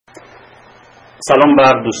سلام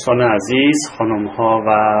بر دوستان عزیز، خانم ها و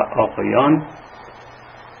آقایان.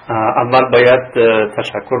 اول باید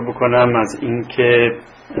تشکر بکنم از اینکه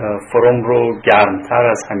فروم رو گرمتر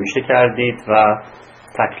از همیشه کردید و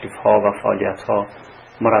تکلیف ها و فعالیت ها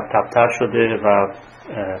مرتبتر شده و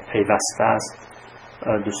پیوسته است.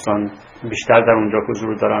 دوستان بیشتر در اونجا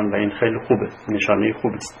حضور دارن و این خیلی خوبه، نشانه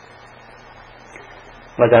خوبی است.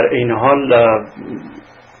 و در این حال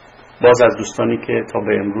باز از دوستانی که تا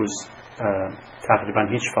به امروز تقریبا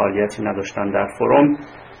هیچ فعالیتی نداشتن در فروم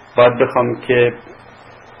باید بخوام که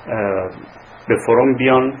به فروم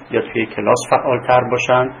بیان یا توی کلاس فعالتر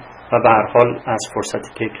باشن و به هر حال از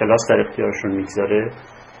فرصتی که کلاس در اختیارشون میگذاره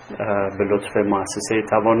به لطف مؤسسه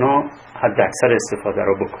توانا حد اکثر استفاده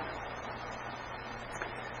رو بکن.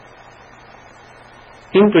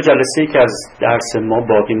 این دو جلسه‌ای که از درس ما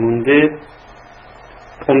باقی مونده،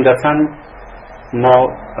 عمدتاً ما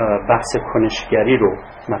بحث کنشگری رو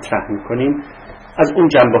مطرح میکنیم از اون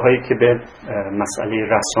جنبه هایی که به مسئله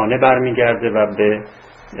رسانه برمیگرده و به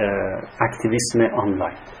اکتیویسم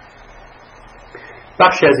آنلاین.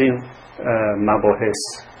 بخشی از این مباحث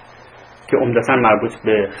که عمدتاً مربوط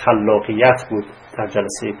به خلاقیت بود در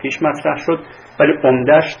جلسه پیش مطرح شد، ولی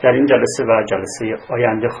عمده‌اش در این جلسه و جلسه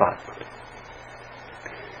آینده خواهد بود.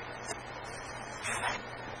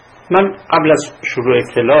 من قبل از شروع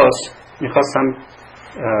کلاس میخواستم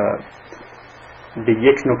به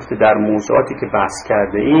یک نکته در موضوعاتی که بحث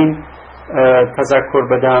کرده ایم تذکر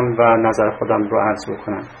بدم و نظر خودم رو عرض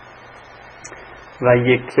بکنم و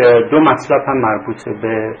یک دو مطلب هم مربوط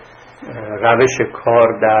به روش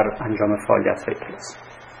کار در انجام فعالیت‌های کلاس.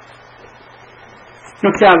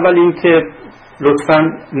 نکته اول این که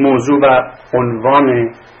لطفاً موضوع و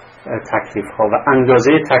عنوان تکلیف‌ها و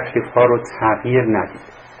اندازه تکلیف‌ها رو تغییر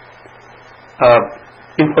ندید.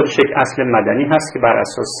 این خودش یک اصل مدنی هست که بر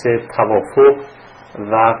اساس توافق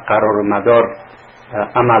و قرار مدار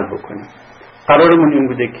عمل بکنیم. قرارمون این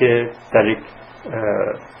بوده که در یک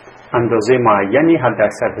اندازه معینی حد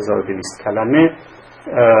اکثر 1200 کلمه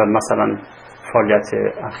مثلا فعالیت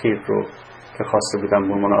اخیر رو که خواسته بودم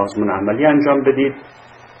به عنوان آزمون عملی انجام بدید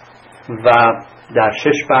و در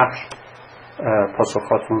 6 بخش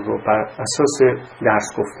پاسخاتون رو بر اساس درس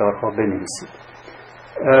گفتارها بنویسید.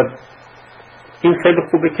 این خیلی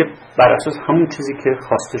خوبه که بر اساس همون چیزی که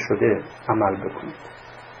خواسته شده عمل بکنید.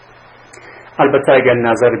 البته اگر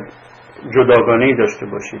نظر جداگانه‌ای داشته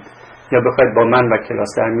باشید یا بخواید با من و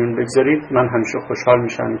کلاس در میون بگذارید، من همیشه خوشحال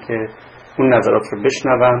میشم که اون نظرات رو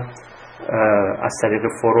بشنوم، از طریق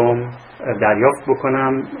فروم دریافت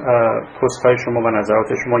بکنم پست‌های شما و نظرات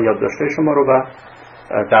شما، یادداشت‌های شما رو و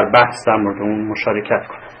در بحث در مورد اون مشارکت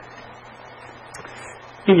کنم.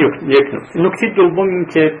 این یک نکته دوم این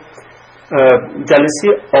که جلسه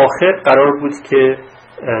آخر قرار بود که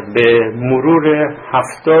به مرور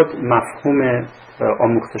 70 مفهوم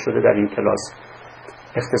آموخته شده در این کلاس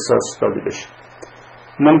اختصاص داده بشه.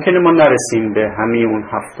 ممکنه ما نرسیم به همه اون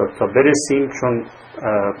 70 تا برسیم، چون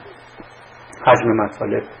حجم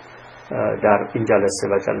مطالب در این جلسه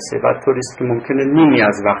و جلسه بعد طوریست که ممکنه نیمی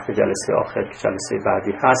از وقت جلسه آخر که جلسه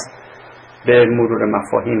بعدی هست به مرور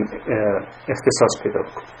مفاهیم اختصاص پیدا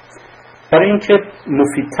کنه. برای اینکه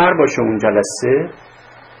مفیدتر باشه اون جلسه،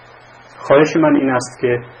 خواهش من این است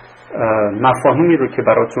که مفاهیمی رو که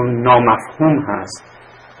براتون نامفهوم هست،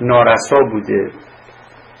 نارسا بوده،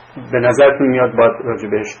 به نظرتون میاد باید راجع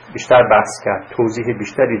بهش بیشتر بحث کرد، توضیح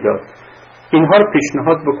بیشتری داد، اینها رو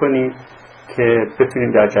پیشنهاد بکنید که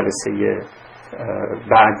بتونیم در جلسه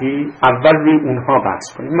بعدی اول روی اونها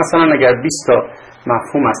بحث کنیم. مثلا اگر 20 تا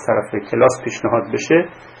مفهوم از طرف کلاس پیشنهاد بشه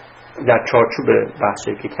در چارچوب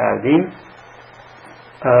بحثی که کردیم،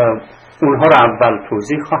 اونها رو اول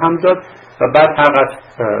توضیح خواهم داد و بعد هر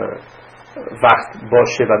وقت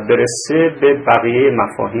باشه و برسه به بقیه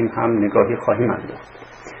مفاهیم هم نگاهی خواهیم انداخت.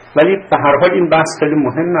 ولی به هر حال این بحث خیلی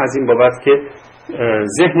مهمه از این بابت که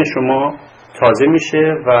ذهن شما تازه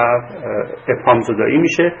میشه و ابهام زدایی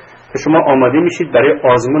میشه که شما آماده میشید برای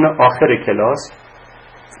آزمون آخر کلاس،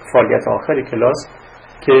 فعالیت آخر کلاس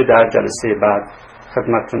که در جلسه بعد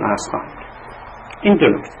خدمتتون عرض خواهم کرد. این دو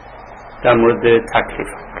نکته در مورد تکلیف.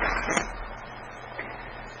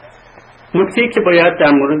 نکته‌ای که باید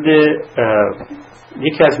در مورد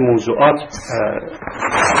یکی از موضوعات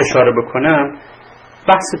اشاره بکنم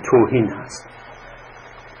بحث توهین هست.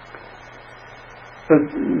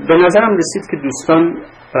 به نظرم رسید که دوستان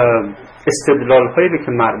استدلال‌هایی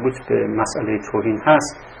که مربوط به مسئله توهین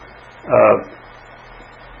هست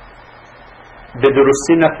به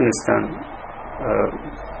درستی نتونستن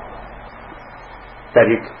در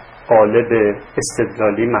یک قالب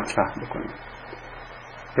استدلالی مطرح بکنیم.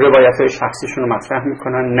 روایت‌های شخصیشون رو مطرح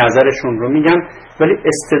میکنن، نظرشون رو میگن، ولی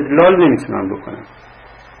استدلال نمیتونن بکنن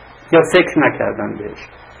یا فکر نکردن بهش،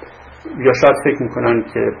 یا شاید فکر میکنن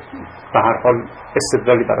که به هر حال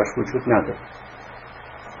استدلالی براش وجود نداره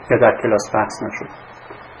یا در کلاس بحث نشد.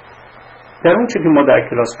 در اون چیزی که ما در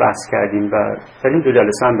کلاس بحث کردیم و در این دو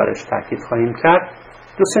جلسه هم براش تاکید خواهیم کرد،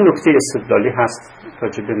 دو سه نکته استدلالی هست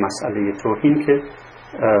راجع به مسئله توهین که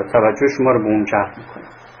توجه شما رو به اون جلب میکنه.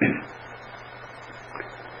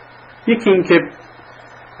 یکی این که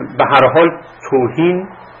به هر حال توهین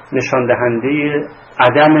نشان دهنده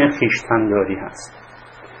عدم خویشتن‌داری هست،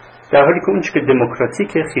 در حالی که اون چیزی که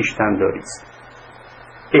دموکراتیک خویشتن‌داری است،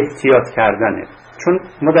 احتیاط کردنه. چون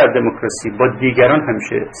ما در دموکراسی با دیگران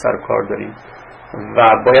همیشه سر کار داریم و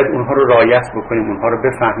باید اونها رو رعایت بکنیم، اونها رو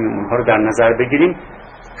بفهمیم، اونها رو در نظر بگیریم.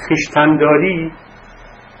 خویشتن‌داری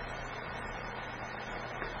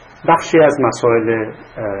بخشی از مسائل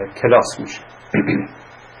کلاس میشه.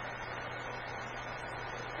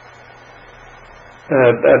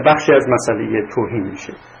 بخشی از مسئله توهین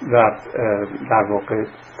میشه و در واقع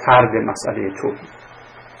طرد مسئله توهین.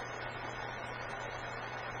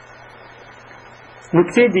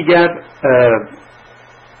 نکته دیگر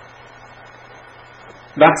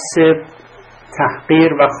بحث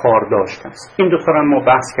تحقیر و خارداشت است. این دو تا رو ما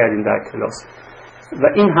بحث کردیم در کلاس و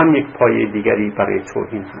این هم یک پایه دیگری برای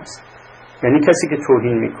توهین هست. یعنی کسی که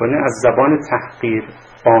توهین میکنه از زبان تحقیر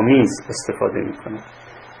آمیز استفاده میکنه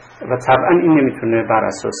و طبعا این نمیتونه بر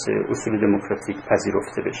اساس اصول دموکراتیک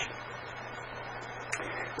پذیرفته بشه.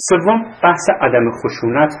 سوم بحث عدم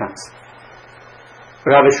خشونت هست.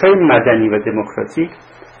 روش‌های مدنی و دموکراتیک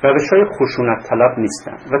روش‌های خشونت طلب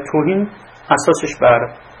نیستن و توهین اساسش بر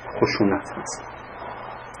خشونت هست.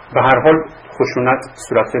 به هر حال خشونت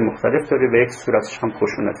صورت‌های مختلف داره و یک صورتش هم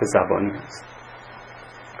خشونت زبانی هست.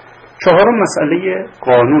 چهارم مسئله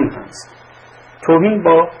قانون هست. توهین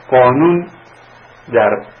با قانون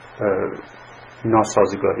در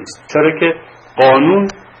ناسازگاری است، چرا که قانون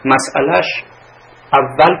مسئلهش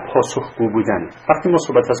اول پاسخگو بودنه. وقتی ما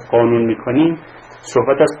صحبت از قانون میکنیم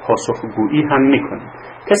صحبت از پاسخگویی هم میکنیم.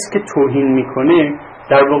 کسی که توهین میکنه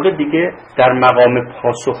در واقع دیگه در مقام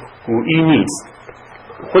پاسخگویی نیست،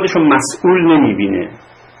 خودشو مسئول نمیبینه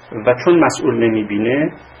و چون مسئول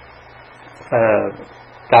نمیبینه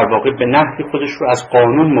در واقع به نحوی خودش رو از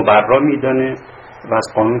قانون مبرا میدانه و از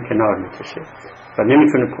قانون کنار میکشه و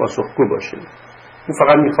نمیتونه پاسخگو باشه. اون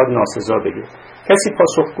فقط میخواد ناسزا بگه. کسی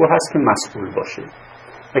پاسخگو هست که مسئول باشه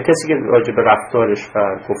و کسی که راجع به رفتارش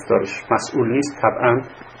و گفتارش مسئول نیست طبعا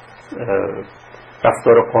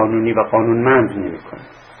رفتار قانونی و قانونمند نمیکنه.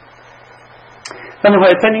 و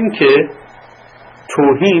نهایتا این که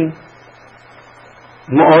توهین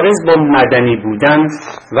معارض با مدنی بودن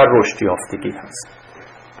و رشد یافتگی هست.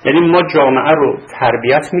 یعنی ما جامعه رو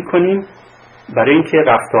تربیت میکنیم برای اینکه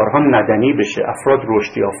رفتارها مدنی بشه، افراد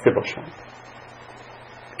رشد یافته باشند.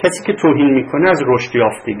 کسی که توهین میکنه از رشد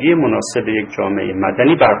یافتگی مناسب یک جامعه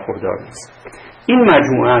مدنی برخوردار نیست. این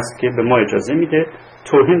مجموعه است که به ما اجازه میده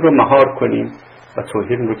توهین رو مهار کنیم و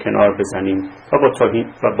توهین رو کنار بزنیم و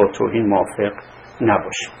با توهین موافق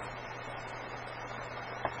نباشیم.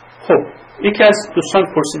 خب یکی از دوستان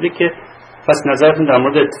پرسیده که پس نظرتون در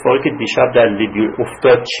مورد اتفاقی که دیشب در لیبی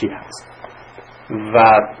افتاد چی هست و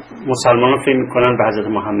مسلمانان فکر میکنن به حضرت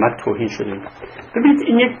محمد توهین شده. ببینید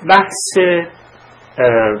این یک بحث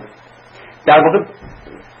در واقع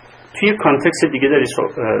توی کانتکست دیگه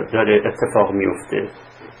داره اتفاق میفته.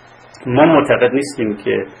 ما معتقد نیستیم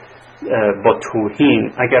که با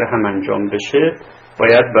توهین اگر هم انجام بشه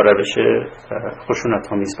باید به روش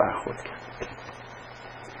خشونت‌آمیز برخورد کرد.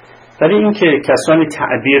 ولی این که کسانی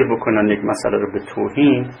تعبیر بکنن یک مسئله رو به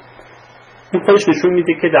توهین، این خودش نشون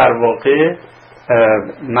میده که در واقع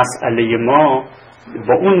مسئله ما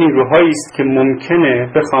با اون نیروهایی است که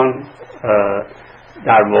ممکنه بخوان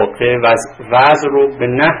در واقع وضع رو به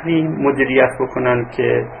نحوی مدیریت بکنن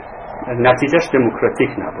که نتیجهش دموکراتیک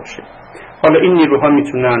نباشه. حالا این نیروها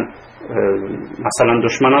میتونن مثلا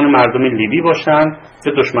دشمنان مردم لیبی باشن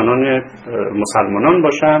یا دشمنان مسلمانان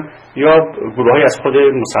باشن یا گروه‌های از خود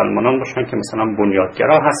مسلمانان باشن که مثلا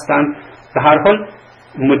بنیادگرا هستن. به هر حال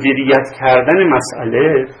مدیریت کردن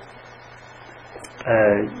مسئله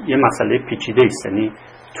یه مسئله پیچیده است. یعنی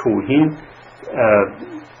توهین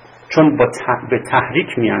چون به تحریک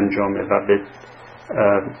می انجامه و به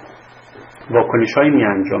واکنش‌هایی می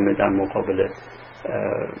انجامه در مقابل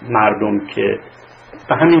مردم که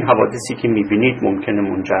به همین حوادثی که می بینید ممکنه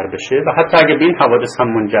منجر بشه و حتی اگه به این حوادث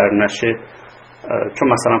هم منجر نشه، چون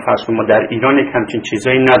مثلا فرض کنید ما در ایران یک همچین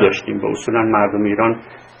چیزایی نداشتیم و اصولا مردم ایران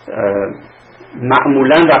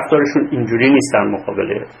معمولا رفتارشون اینجوری نیست در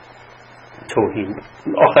مقابل توهین.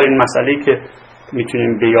 آخرین مسئله‌ای که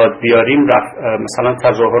میتونیم به یاد بیاریم مثلا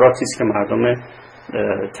تظاهراتی است که مردم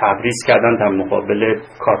تبریز کردن در مقابل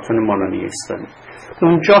کارتون مانانیستانی.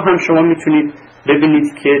 اونجا هم شما میتونید ببینید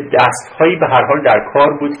که دستهایی به هر حال در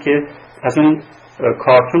کار بود که از اون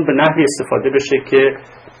کارتون به نحوی استفاده بشه که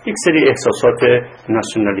یک سری احساسات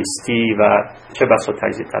ناسیونالیستی و چه بسا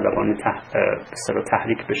تجزیه طلبانه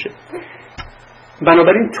تحریک بشه.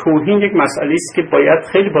 بنابراین توهین یک مسئله است که باید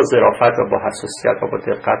خیلی با ظرافت و با حساسیت و با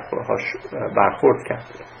دقت باهاش برخورد کرد.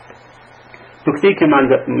 نکته‌ای که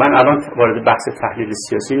من الان وارد بحث تحلیل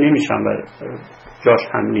سیاسی نمیشم و جاش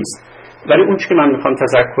هم نیست، ولی اون چیزی که من میخوام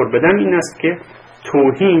تذکر بدم این است که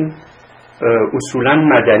توهین اصولا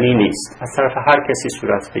مدنی نیست، از طرف هر کسی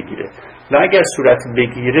صورت بگیره و اگر صورت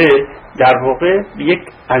بگیره در واقع یک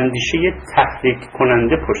اندیشه تحریک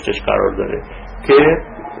کننده پشتش قرار داره که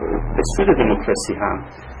به سود دموکراسی هم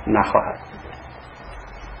نخواهد.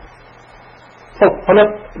 خب حالا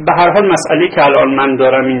به هر حال مسئله که الان من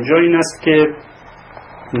دارم اینجا این است که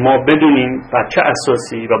ما بدونیم بر چه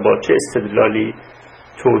اساسی و با چه استدلالی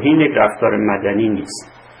توهین یک رفتار مدنی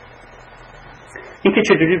نیست. اینکه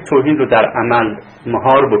چجوری توهین رو در عمل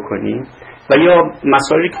مهار بکنیم و یا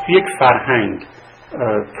مسائلی که تو یک فرهنگ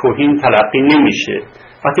توهین تلقی نمیشه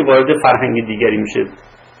وقتی وارد فرهنگ دیگری میشه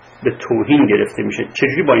به توهین گرفته میشه،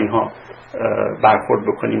 چجوری با اینها برخورد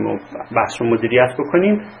بکنیم و بحث رو مدیریت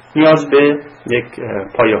بکنیم، نیاز به یک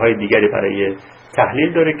پایه‌های دیگری برای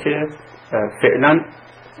تحلیل داره که فعلا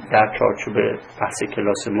در چارچوب بحث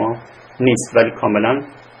کلاس ما نیست، ولی کاملا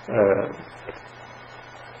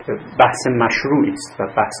بحث مشروعی است و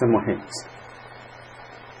بحث مهم است.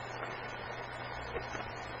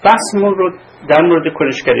 بحثمون رو در مورد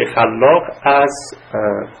کنشگری خلاق از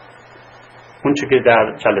اون چه که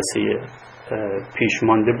در جلسه پیش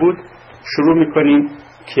مانده بود شروع میکنیم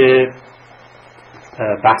که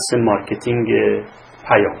بحث مارکتینگ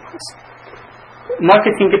پیام هست.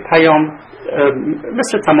 مارکتینگ پیام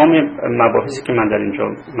مثل تمام مباحثی که من در اینجا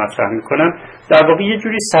مطرح میکنم در واقع یه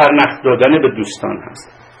جوری سرنخ دادن به دوستان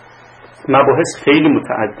هست. مباحث خیلی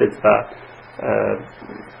متعدد و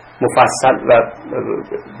مفصل و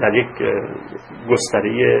در یک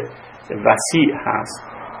گستره وسیع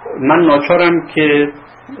هست. من ناچارم که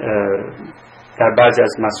در بعضی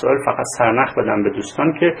از مسائل فقط سرنخ بدم به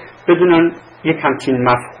دوستان که بدونن یک همچین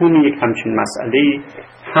مفهومی، یک همچین مسئله‌ای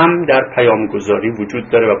هم در پیامگذاری وجود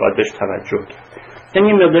داره و باید بهش توجه کرد.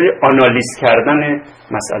 یعنی مقداری آنالیز کردن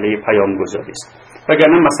مسئله پیامگذاری است.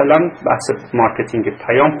 وگرنه مثلا بحث مارکتینگ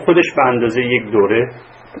پیام خودش به اندازه یک دوره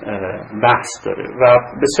بحث داره و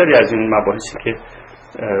بسیاری از این مباحثی که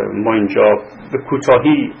ما اینجا به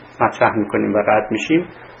کوتاهی مطرح میکنیم و رد میشیم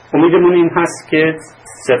امیدمون این هست که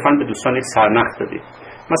صرفاً به دوستان یک سرنخ بدیم.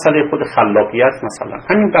 مسئله خود خلاقیت، مثلا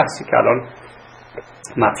همین بحثی که الان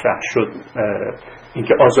مطرح شد،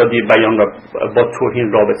 اینکه آزادی بیان و با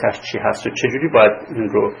توهین رابطش چی هست و چجوری باید این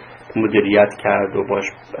رو مدیریت کرد و باش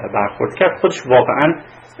برخورد کرد، خودش واقعاً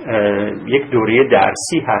یک دوره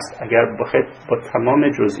درسی هست اگر بخواید با تمام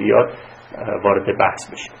جزئیات وارد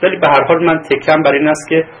بحث بشید. ولی به هر حال من تکم بر این است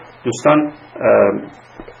که دوستان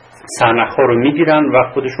سرنخ‌ها رو میگیرن و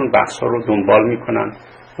خودشون بحث‌ها رو دنبال میکنن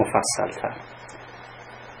مفصل‌تر.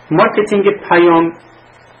 مارکتینگ پیام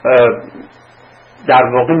در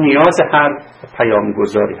واقع نیاز هر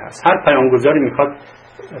پیامگذاری هست. هر پیامگذاری میخواد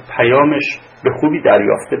پیامش به خوبی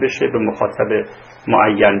دریافته بشه، به مخاطب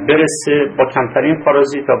معین برسه با کمترین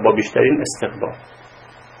پارازیت و با بیشترین استقبال.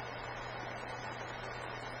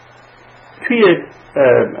 توی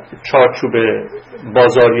چارچوب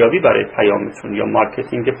بازاریابی برای پیامتون یا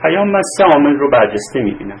مارکتینگ پیام من 3 عامل رو برجسته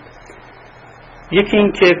میبینم. یکی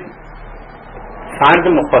این که فرد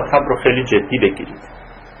مخاطب رو خیلی جدی بگیرید.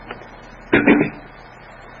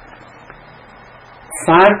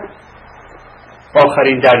 فرد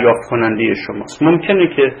آخرین دریافت کننده شماست.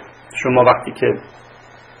 ممکنه که شما وقتی که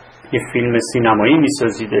یک فیلم سینمایی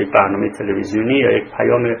میسازید، یک برنامه تلویزیونی یا یک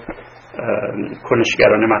پیام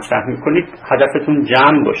کنشگرانه مطرح میکنید هدفتون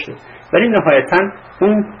جمع باشه، ولی نهایتاً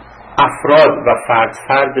اون افراد و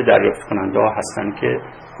فرد دریافت کننده ها هستن که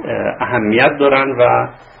اهمیت دارن و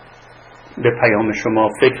به پیام شما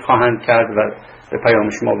فکر خواهند کرد و به پیام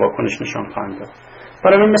شما واکنش نشان خواهند داد.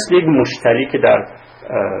 برای مثل یک مشتری که در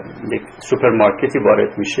یک سوپرمارکتی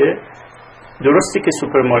وارد میشه، درسته که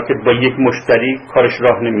سوپرمارکت با یک مشتری کارش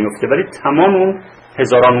راه نمیفته، ولی تمام اون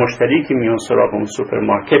هزاران مشتری که میان سراغ اون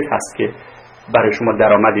سوپرمارکت هست که برای شما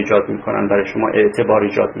درآمد ایجاد میکنن، برای شما اعتبار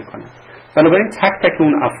ایجاد میکنن. بنابراین تک تک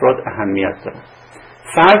اون افراد اهمیت دارن.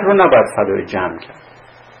 فرد رو نباید فدای جمع کرد.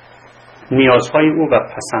 نیازهای او و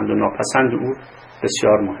پسند و ناپسند او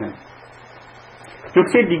بسیار مهم.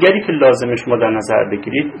 نکته دیگری که لازمه شما در نظر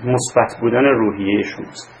بگیرید مثبت بودن روحیه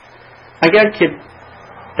شماست. اگر که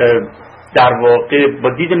در واقع با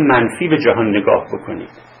دید منفی به جهان نگاه بکنید،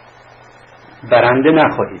 برنده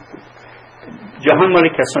نخواهید بود. جهان مال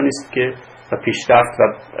کسانی است که و پیشرفت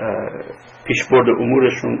و پیشبرد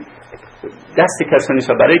امورشون دست کسانی است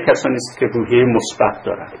و برای کسانی است که روحیه مثبت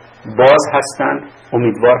دارند، باز هستند،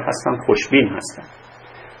 امیدوار هستند، خوشبین هستند.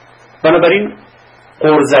 بنابراین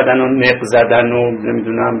قر زدن و نق زدن و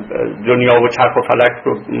نمیدونم دنیا و چرخ و فلک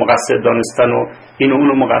رو مقصر دانستن و اینو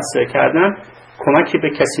اونو مقصر کردن کمکی به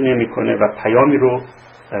کسی نمیکنه و پیامی رو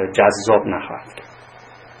جذاب نخواهد کرد.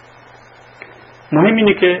 مهم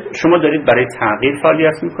اینه که شما دارید برای تغییر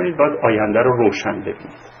فعالیت میکنید، باید آینده رو روشن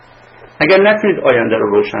ببینید. اگر نتونید آینده رو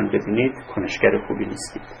روشن ببینید، کنشگر خوبی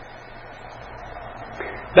نیستید.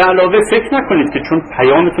 به علاوه فکر نکنید که چون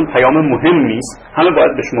پیامتون پیام مهمی است همه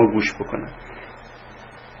باید به شما گوش بکنن.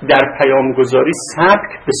 در پیام گذاری سبک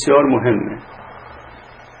بسیار مهمه.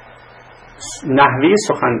 نحوه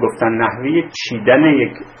سخن گفتن، نحوه چیدن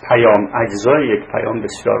یک پیام، اجزای یک پیام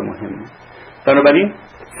بسیار مهمه. بنابراین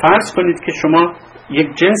فرض کنید که شما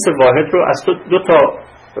یک جنس واحد رو از دو تا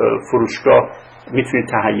فروشگاه میتونید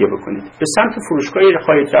تهیه بکنید. به سمت فروشگاهی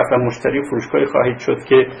خواهید رفت و مشتری فروشگاهی خواهید شد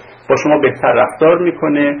که با شما بهتر رفتار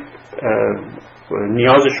میکنه،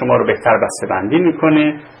 نیاز شما رو بهتر بسته‌بندی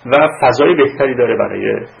میکنه و فضای بهتری داره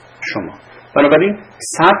برای شما. بنابراین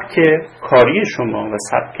سبک کاری شما و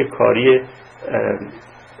سبک کاری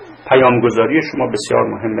پیامگذاری شما بسیار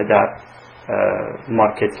مهمه در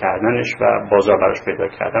مارکت کردنش و بازار براش پیدا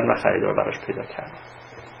کردن و خریدار براش پیدا کردن.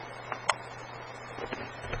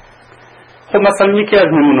 خب مثلا یکی از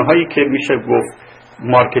نمونه هایی که میشه گفت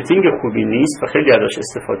مارکتینگ خوبی نیست و خیلی ازش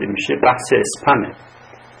استفاده میشه بحث اسپمه.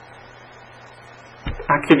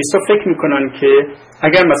 اکتیویست ها فکر میکنن که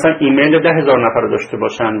اگر مثلا ایمیل 10,000 نفر رو داشته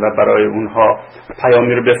باشن و برای اونها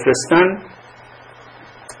پیامی رو بفرستن،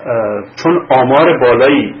 چون آمار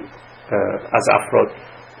بالایی از افراد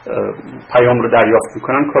پیام رو دریافت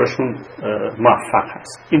میکنن کارشون موفق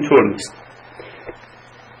هست. اینطور نیست.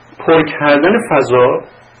 پر کردن فضا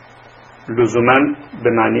لزوما به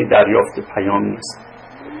معنی دریافت پیام نیست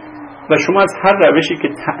و شما از هر روشی که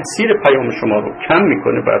تأثیر پیام شما رو کم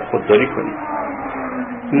میکنه باید خودداری کنید.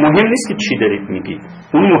 مهم نیست که چی دارید میگید،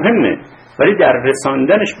 اون مهمه، ولی در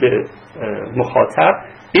رساندنش به مخاطب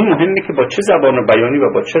این مهمه که با چه زبان بیانی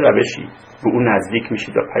و با چه روشی به اون نزدیک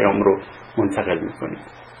میشید و پیام رو منتقل میکنید.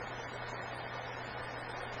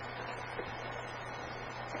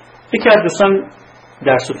 یکی از دوستان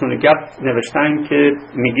در ستون گپ نوشتن که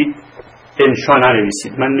میگید انشا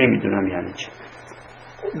ننویسید. من نمیدونم یعنی چی.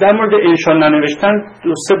 در مورد انشا ننوشتن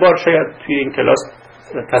 2-3 بار شاید توی این کلاس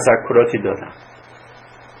تذکراتی دادم.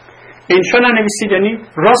 انشا ننویسید یعنی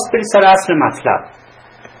راست برید سر اصل مطلب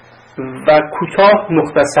و کوتاه،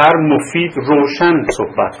 مختصر، مفید، روشن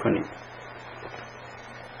صحبت کنید.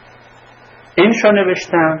 انشا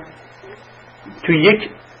نوشتن تو یک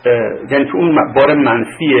یعنی تو اون بار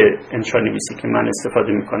منفی انشا نویسی که من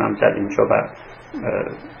استفاده میکنم در اینجا و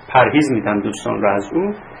پرهیز میدم دوستان رو از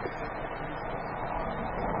اون،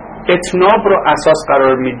 اتناب رو اساس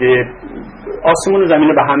قرار میده، آسمون و زمین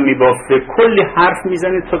رو به هم میبافه، کلی حرف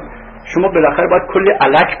میزنه تا شما بالاخره باید کلی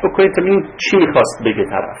الک بکنید تا ببینید چی میخواست بگه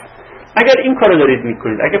طرف. اگر این کارو دارید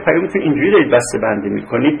میکنید، اگر پیامتون اینجوری دارید بسته‌بندی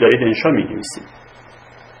میکنید، دارید انشا می‌نویسید.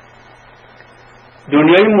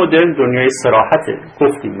 دنیای مدرن دنیای صراحته.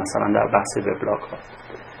 گفتیم مثلا در بحث وبلاگ ها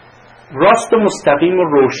راست و مستقیم و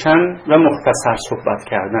روشن و مختصر صحبت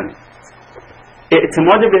کردن،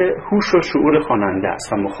 اعتماد به هوش و شعور خواننده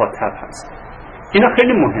است و مخاطب هست. اینا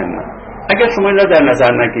خیلی مهمه. اگر شما اینا در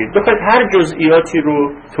نظر نگیرید، بخواید هر جزئیاتی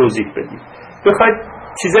رو توضیح بدید، بخواید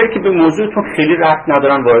چیزایی که به موضوعتون خیلی ربط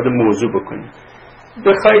ندارن وارد موضوع بکنید،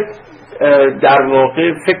 بخواید در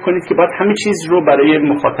واقع فکر کنید که باید همه چیز رو برای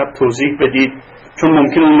مخاطب توضیح بدید چون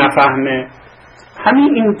ممکنه اون نفهمه،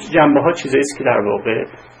 همین این جنبه ها چیزایی است که در واقع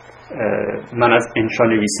من از انشا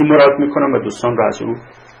نویسی مراد میکنم و دوستان رو از اون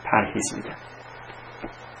پرهیز میدم.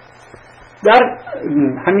 در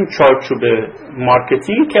همین چارچوب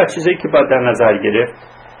مارکتینگ که از چیزایی که باید در نظر گرفت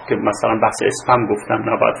که مثلا بحث اسپم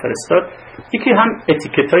گفتم نباید فرستاد، یکی هم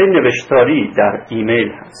اتیکت‌های نوشتاری در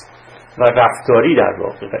ایمیل هست و رفتاری در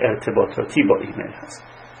واقع و ارتباطاتی با ایمیل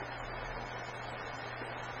هست.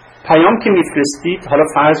 پیام که میفرستید، حالا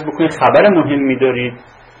فرض بکنید خبر مهمی دارید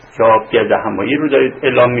یا گردهمایی رو دارید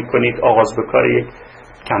اعلام میکنید، آغاز به کار یک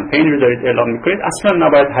کمپین رو دارید اعلام میکنید، اصلا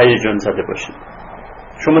نباید هیجان زده باشید.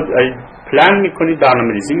 شما پلان میکنید،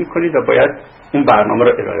 برنامه ریزی میکنید و باید اون برنامه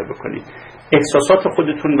رو ارائه بکنید. احساسات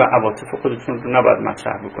خودتون و عواطف خودتون رو نباید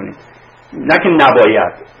مطرح بکنید. نه که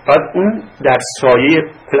نباید، باید اون در سایه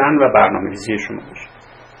پلان و برنامه ریزی شما باشه.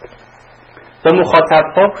 با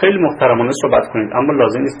مخاطب‌ها خیلی محترمانه صحبت کنید، اما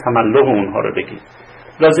لازم نیست تملق اونها رو بگید،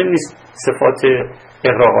 لازم نیست صفات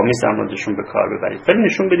اغراق‌آمیز در موردشون به کار ببرید، ولی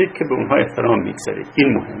نشون بدید که به اونها احترام می‌گذارید.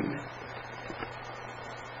 این مهمه.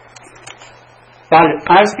 بله،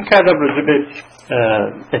 عرض می‌کردم راجع به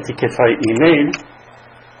اتیکت‌های ایمیل،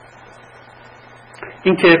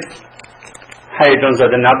 اینکه هیجان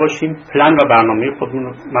زده نباشیم، پلن و برنامه خودمون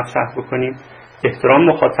رو مطرح بکنیم، احترام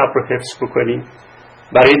مخاطب رو حفظ بکنیم،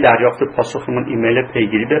 برای دریافت پاسخمون ایمیل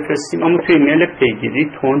پیگیری بفرستیم، اما توی ایمیل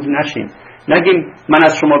پیگیری تند نشیم، نگیم من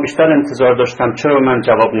از شما بیشتر انتظار داشتم چرا من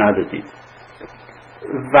جواب ندادید،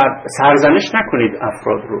 و سرزنش نکنید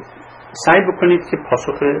افراد رو. سعی بکنید که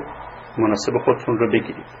پاسخ مناسب خودتون رو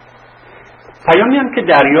بگیرید. پیامی هم که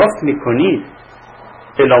دریافت میکنید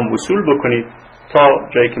اعلام وصول بکنید تا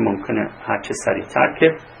جایی که ممکنه هرچه سریعتر،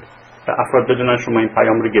 که افراد بدونن شما این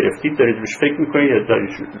پیام رو گرفتید، دارید روش فکر میکنید یا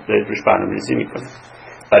دارید روش برنامه‌ریزی میکنید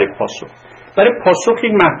برای پاسخ. برای پاسخ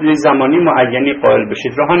یک محدوده زمانی معینی قائل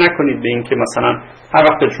بشید. رها نکنید به این که مثلا هر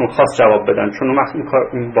وقت دلشون خواست جواب بدن، چون اون وقت این کار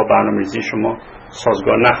با برنامه‌ریزی شما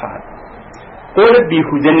سازگار نخواهد. قول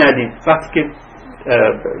بیهوده ندید. وقتی که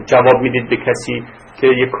جواب میدید به کسی که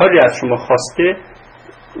یک کاری از شما خواسته،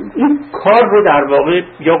 این کار رو در واقع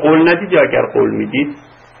یا قول ندید یا اگر قول میدید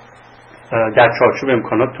در چارچوب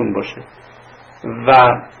امکاناتتون باشه و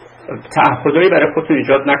تعهدایی برای خودتون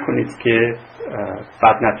ایجاد نکنید که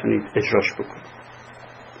بعد نتونید اجراش بکنید.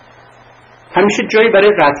 همیشه جایی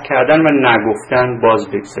برای رد کردن و نگفتن باز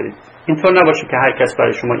بگذارید. اینطور نباشه که هر کس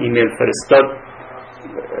برای شما ایمیل فرستاد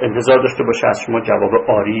انتظار داشته باشه از شما جواب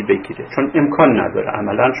آری بگیره، چون امکان نداره.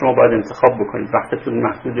 عملا شما باید انتخاب بکنید، وقتتون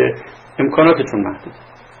محدوده، امکاناتتون محدوده.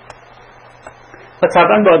 و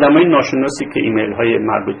طبعا به آدمای ناشناسی که ایمیل های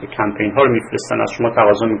مربوط به کمپین ها رو میفرستن از شما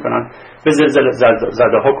تقاضا میکنن به زلزله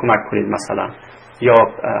زده ها کمک کنید مثلا، یا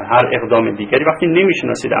هر اقدام دیگری، وقتی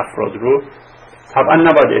نمیشناسید افراد رو طبعا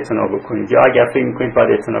نباید اعتنا بکنید، یا اگر فکر میکنید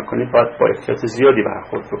باید اعتنا کنید باید با احتیاط زیادی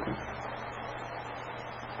برخورد بکنید.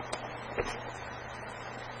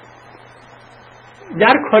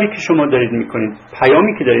 در کاری که شما دارید میکنید،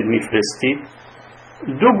 پیامی که دارید میفرستید،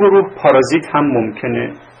 دو گروه پارازیت هم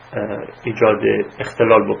ممکنه ایجاد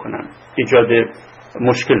اختلال بکنن، ایجاد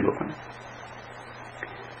مشکل بکنن.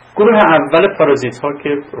 گروه اول پارازیت ها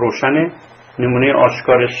که روشنه، نمونه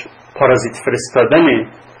آشکارش پارازیت فرستادن،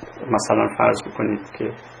 مثلا فرض بکنید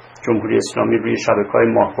که جمهوری اسلامی روی شبکه‌های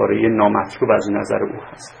ماهواره‌ای نامطلوب از نظر او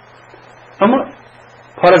هست. اما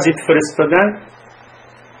پارازیت فرستادن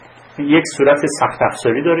یک صورت سخت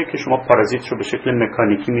افزاری داره که شما پارازیت رو به شکل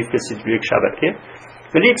مکانیکی میفرستید روی یک شبکه،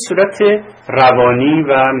 ولی یک صورت روانی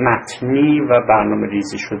و متنی و برنامه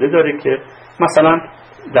ریزی شده داره که مثلا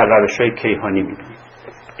در روش‌های کیهانی می‌بینید.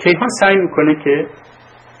 کیهان سعی میکنه که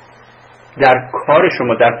در کار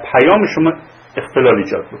شما، در پیام شما اختلال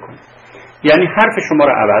ایجاد بکنه، یعنی حرف شما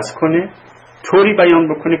رو عوض کنه، طوری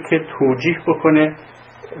بیان بکنه که توجیه بکنه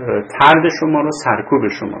طرد شما رو، سرکوب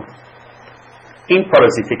شما رو. این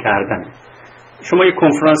پارازیت کردنه. شما یک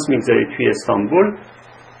کنفرانس میگذارید توی استانبول،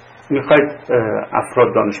 میخواید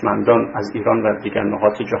افراد دانشمندان از ایران و دیگر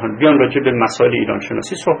نقاط جهان بیان راجع به مسائل ایران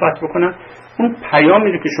شناسی صحبت بکنن. اون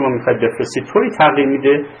پیامی رو که شما میخواید بفرستید طوری تغییر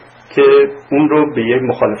میده که اون رو به یک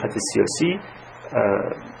مخالفت سیاسی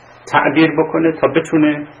تعبیر بکنه تا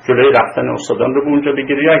بتونه جلوی رفتن استادان رو به اونجا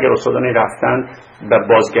بگیره، یا اگر استادان رفتن و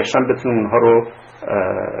بازگشتن بتونه اونها رو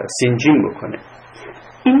سینجین بکنه.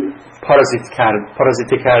 این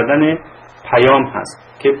پارازیت کردن پیام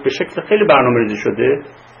هست که به شکل خیلی برنامه‌ریزی شده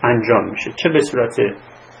انجام میشه، چه به صورت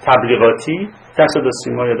تبلیغاتی در صدا و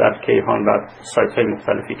سیما یا در کیهان و سایت‌های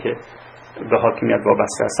مختلفی که به حاکمیت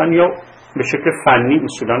وابسته هستن، یا به شکل فنی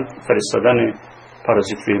اصولاً فرستادن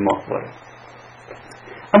پارازیت روی ماهواره.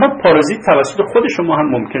 اما پارازیت توسط خود شما هم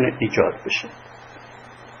ممکنه ایجاد بشه.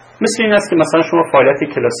 مثل این است که مثلا شما فعالیت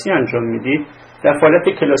کلاسی انجام میدید، در فعالیت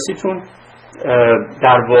کلاسیتون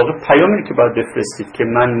در واقع پیامی که باید بفرستید که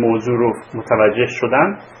من موضوع رو متوجه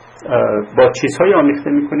شدم با چیزهای آمیخته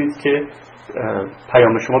میکنید که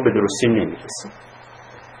پیام شما به درستی نمیرسه.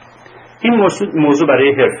 این موضوع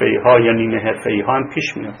برای حرفه‌ای ها یا نیمه حرفه‌ای ها هم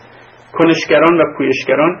پیش میاد. کنشگران و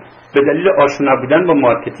پویشگران به دلیل آشنا بودن با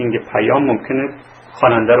مارکتینگ پیام ممکنه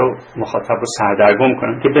خواننده رو، مخاطب رو سردرگم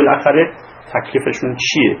کنن که بالاخره تکلیفشون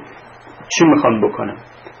چیه، چی میخوان بکنن.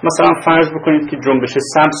 مثلا فرض بکنید که جنبش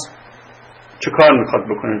سبز چه کار میخواد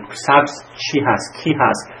بکنید، سبز چی هست، کی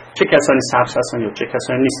هست، چه کسانی سبز هستن یا چه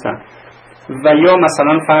کسانی نیستن. و یا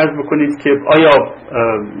مثلا فرض بکنید که آیا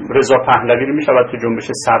رضا پهلوی رو میشود تو جنبش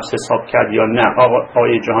سبز حساب کرد یا نه،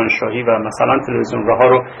 آقای جهانشاهی و مثلا تلویزیون رها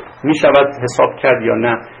رو میشود حساب کرد یا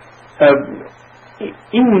نه.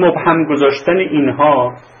 این مبهم گذاشتن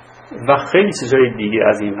اینها و خیلی چیزهای دیگه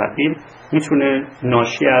از این قبیل میتونه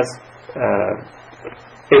ناشی از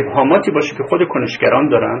ابهاماتی باشه که خود کنشگران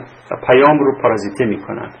دارن و پیام رو پارازیته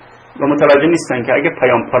میکنن و متوجه نیستن که اگه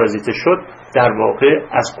پیام پارازیته شد در واقع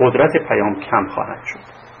از قدرت پیام کم خواهد شد.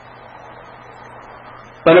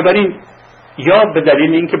 بنابراین یا به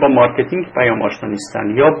دلیل اینکه با مارکتینگ پیام آشنا نیستن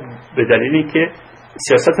یا به دلیل اینکه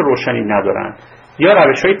سیاست روشنی ندارن یا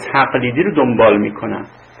روش‌های تقلیدی رو دنبال میکنن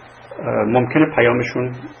ممکنه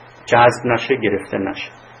پیامشون جذب نشه، گرفته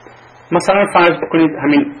نشه. مثلا فرض بکنید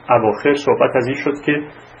همین اواخر صحبت از این شد که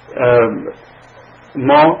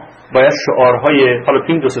ما باید شعارهای، حالا تو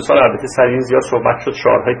این 2-3 سال البته سر این زیاد صحبت شد،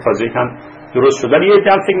 شعارهای تازه‌ای هم درست شد، ولی یه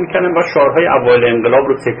دم فکر می‌کنن با شعارهای اوایل انقلاب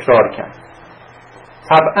رو تکرار کرد.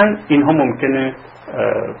 طبعا اینها ممکنه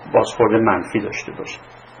بازخورد منفی داشته باشه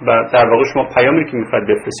و در واقع شما پیامی که می‌خواید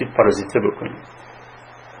بفرستید پارازیته بکنید.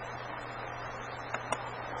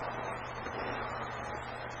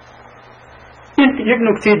 یک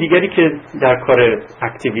نکته دیگری که در کار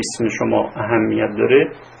اکتیویسم شما اهمیت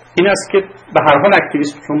داره این است که به هر حال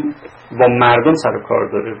اکتیویسم چون با مردم سر و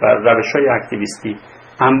کار داره و روش‌های اکتیویستی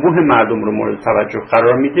انبوه مردم رو مورد توجه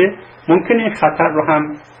قرار میده، ممکنه این خطر رو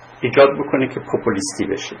هم ایجاد بکنه که پوپولیستی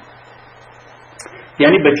بشه.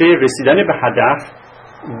 یعنی به جای رسیدن به هدف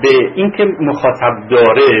به اینکه مخاطب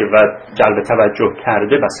داره و جلب توجه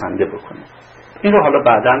کرده بسنده بکنه. این رو حالا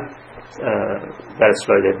بعداً در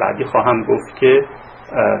اسلاید بعدی خواهم گفت که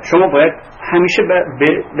شما باید همیشه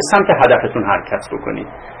به سمت هدفتون حرکت بکنید.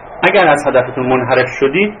 اگر از هدفتون منحرف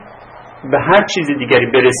شدید به هر چیز دیگری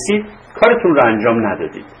برسید کارتون رو انجام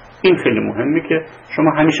ندادید. این خیلی مهمه که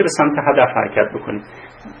شما همیشه به سمت هدف حرکت بکنید.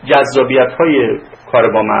 جذابیت‌های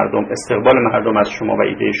کار با مردم، استقبال مردم از شما و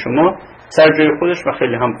ایده شما سر جای خودش و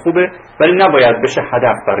خیلی هم خوبه، ولی نباید بشه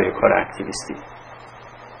هدف برای کار اکتیویستی.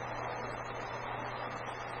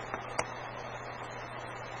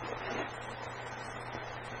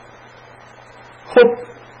 خب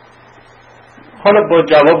حالا با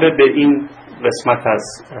جواب به این قسمت از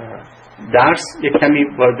درس یک کمی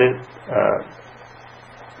وارد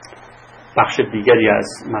بخش دیگری از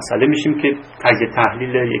مسئله میشیم که تجزیه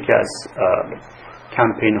تحلیل یکی از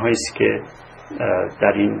کمپین هایی است که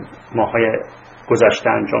در این ماه‌های گذشته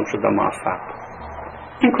انجام شد و موفق.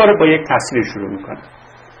 این کار با یک تصویر شروع میکنه.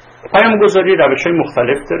 پیامگذاری روش‌های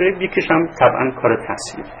مختلف داره، یکیش هم طبعا کار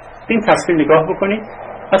تصویر. این تصویر نگاه بکنید.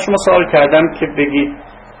 از شما سوال کردم که بگید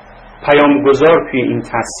پیامگذار توی این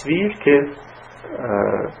تصویر که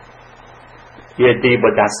یه عده‌ای با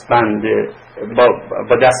دستبند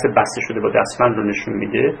با دست بسته شده با دستبند رو نشون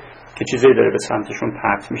میده که چیزایی داره به سمتشون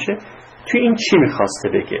پرت میشه، توی این چی میخواسته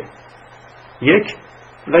بگه؟ یک،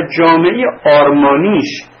 و جامعه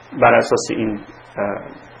آرمانیش بر اساس این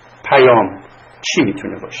پیام چی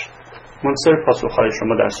میتونه باشه؟ منتظر پاسخ‌های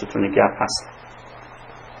شما در ستون گپ هستم.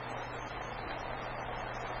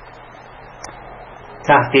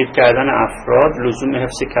 تحقیق کردن افراد، لزوم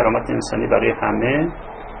حفظ کرامت انسانی برای همه.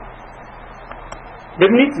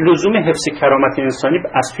 ببینید لزوم حفظ کرامت انسانی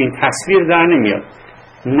از این تصویر در نمیاد.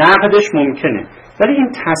 نقدش ممکنه، ولی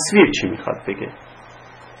این تصویر چی میخواد بگه؟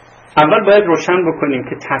 اول باید روشن بکنیم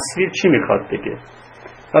که تصویر چی میخواد بگه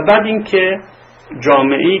و بعد اینکه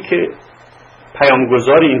جامعه‌ای که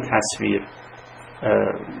پیامگذار این تصویر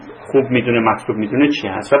خوب میدونه، مطلوب میدونه چی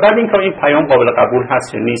هست و بعد اینکه این پیام قابل قبول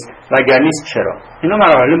هست یا نیست و اگر نیست چرا. اینا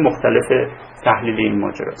مراحل مختلف تحلیل این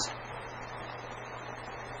ماجراست.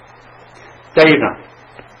 دقیقاً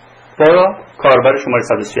با کاربر شماره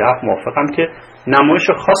 137 موافقم که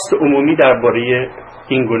نمایش خواست عمومی درباره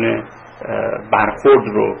این گونه برخورد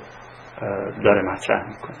رو داره مطرح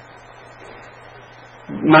میکنه.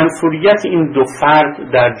 منفوریت این دو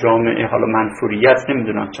فرد در جامعه، حالا منفوریت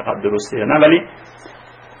نمیدونم چقدر درسته یا نه، ولی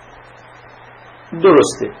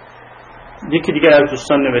درسته. یکی دیگر از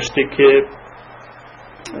دوستان نوشته که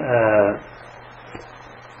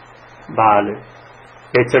بله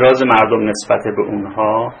اعتراض مردم نسبت به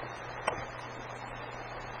اونها.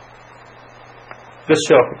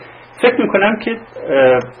 بسیار فکر میکنم که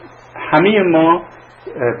همه ما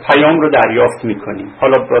پیام رو دریافت میکنیم،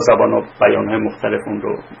 حالا با زبان و بیانهای مختلف اون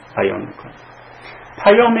رو بیان میکنیم.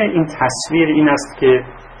 پیام این تصویر این است که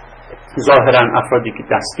ظاهرا افرادی که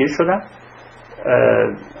دستگیر شدن،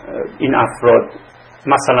 این افراد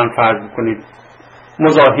مثلا فرض بکنید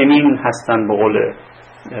مزاحمین هستن، به قول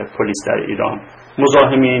پلیس در ایران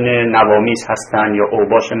مزاحمین نوامیس هستن یا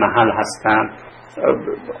اوباش محل هستن،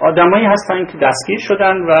 آدمایی هستن که دستگیر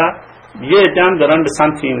شدن و یه عده‌ام دارن به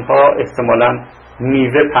سمت اینها احتمالاً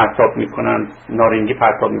میوه پرتاب میکنن، نارنگی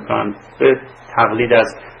پرتاب میکنن، به تقلید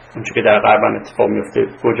از اونچه که در غرب اتفاق میفته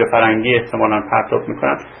گوجه فرنگی احتمالاً پرتاب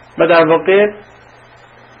میکنن و در واقع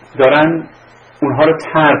دارن اونها رو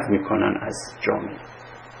طرد میکنن از جامعه.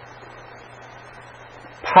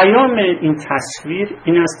 پیام این تصویر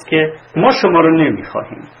این است که ما شما رو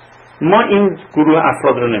نمیخواهیم، ما این گروه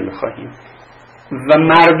افراد رو نمیخواهیم و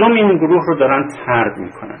مردم این گروه رو دارن طرد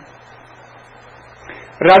میکنن.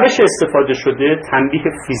 روش استفاده شده تنبیه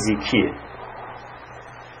فیزیکیه،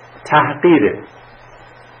 تحقیره.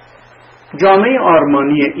 جامعه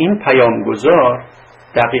آرمانی این پیامگذار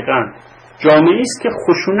دقیقاً جامعه است که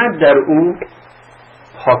خشونت در او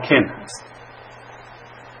حاکم هست.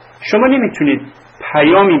 شما نمیتونید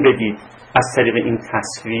پیامی بدید از طریق این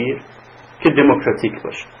تصویر که دموکراتیک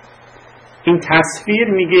باشه. این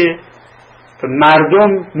تصویر میگه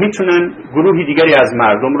مردم میتونن گروهی دیگری از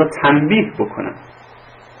مردم رو تنبیه بکنن.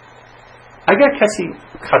 اگر کسی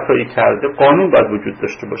خطایی کرده قانون باید وجود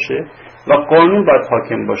داشته باشه و قانون باید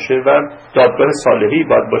حاکم باشه و دادگاه صالحی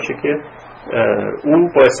باید باشه که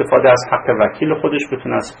اون با استفاده از حق وکیل خودش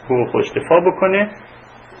بتونه از حقوق خودش دفاع بکنه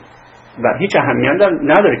و هیچ اهمیت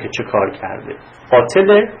نداره که چه کار کرده،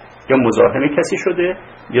 قاتل یا مزاحم کسی شده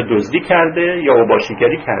یا دزدی کرده یا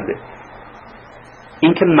اوباشیگری کرده.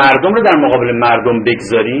 این که مردم رو در مقابل مردم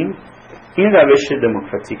بگذاریم این روش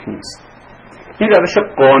دموکراتیک نیست، این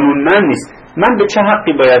روش قانونمند نیست. من به چه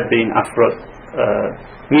حقی باید به این افراد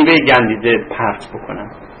میوه گندیده پرت بکنم؟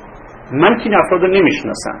 من که این افراد رو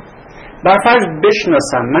نمیشناسم. برفرض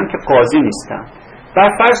بشناسم، من که قاضی نیستم،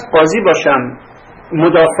 برفرض قاضی باشم،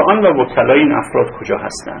 مدافعان و وکلای این افراد کجا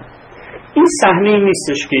هستن؟ این صحنه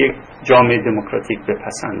نیستش که یک جامعه دموکراتیک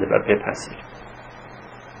بپسنده و بپذیره.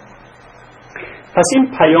 پس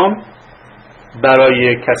این پیام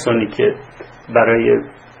برای کسانی که برای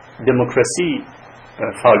دموکراسی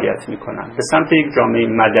فعالیت میکنن، به سمت یک جامعه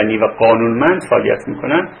مدنی و قانونمند فعالیت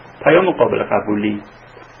میکنن، پیام قابل قبولی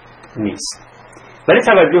نیست. ولی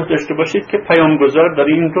توجه داشته باشید که پیامگذار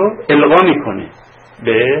داره این رو القا میکنه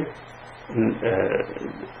به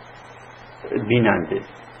بیننده.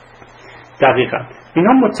 دقیقاً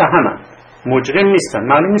اینا متهمن، مجرم نیستن،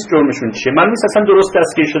 معلوم نیست جرمشون چیه، معلوم نیست اصلا درست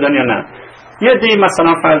دستگیر شدن یا نه. یه عده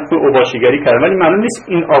مثلا فرض کن اوباشیگری کردن ولی معلوم نیست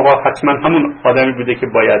این آقا حتما همون آدمی بوده که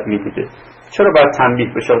باید میبوده. چرا باید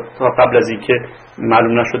تنبیه بشه تا قبل از اینکه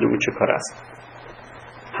معلوم نشده او چه کار است؟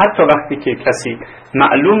 حتی وقتی که کسی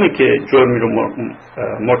معلومه که جرمی رو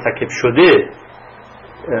مرتکب شده،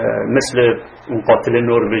 مثل اون قاتل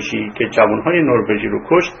نروژی که جوانهای نروژی رو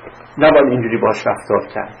کشت، نباید اینجوری باش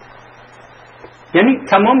رفتار کرد. یعنی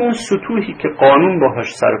تمام اون سطوحی که قانون باهاش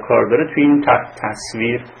سر کار داره توی این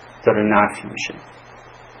تصویر داره نفی میشه.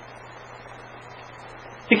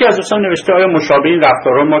 یکی از دوستان نوشته آیا مشابه این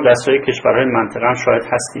رفتارها ما در سایر کشورهای منطقه هم شاهد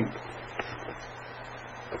هستیم؟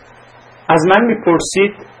 از من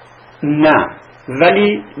میپرسید نه،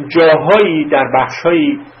 ولی جاهایی در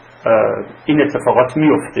بخشهایی این اتفاقات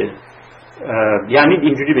میفته. یعنی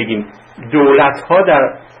اینجوری بگیم دولت‌ها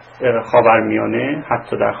در خاورمیانه،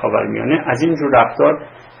 حتی در خاورمیانه، از این جور رفتار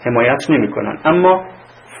حمایت نمی‌کنن، اما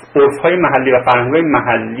عرف‌های محلی و فرهنگ‌های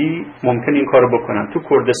محلی ممکن این کارو بکنن. تو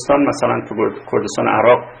کردستان مثلا، تو کردستان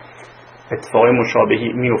عراق اتفاقای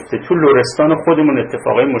مشابهی میفته، تو لرستان خودمون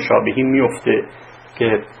اتفاقای مشابهی میفته که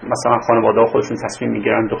مثلا خانواده‌ها خودشون تصمیم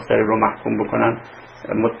میگیرن دختری رو محکوم بکنن،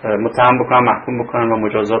 متهم بکنن، محکوم بکنن و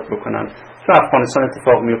مجازات بکنن. تو افغانستان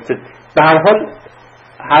اتفاق میفته. به هر حال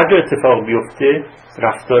هر جا اتفاق بیفته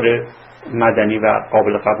رفتار مدنی و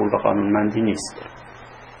قابل قبول و قانونمندی نیست.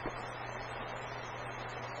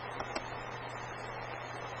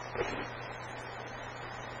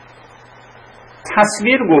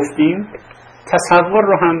 تصویر گفتیم، تصور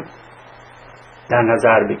رو هم در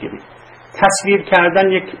نظر بگیرید. تصویر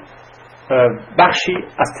کردن یک بخشی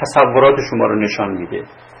از تصورات شما رو نشان میده.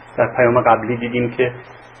 در پیام قبلی دیدیم که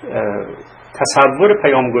تصور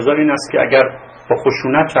پیامگذار این است که اگر با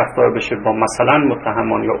خشونت رفتار بشه با مثلا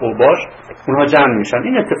متهمان یا اوباش، اونها جمع میشن.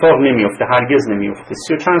 این اتفاق نمیفته، هرگز نمیفته.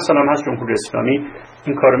 30 و چند سال هم هست جمهوری اسلامی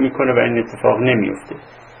این کارو میکنه و این اتفاق نمیفته.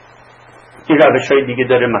 این روش‌های دیگه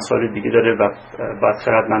داره، مسائل دیگه داره و باید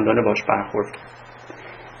خردمندانه باش برخورد کرد.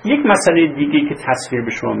 یک مسئله دیگه که تصویر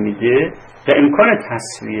به شما میده و امکان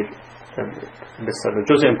تصویر به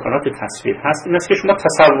جز امکانات تصویر هست، این است که شما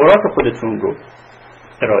تصورات خودتون رو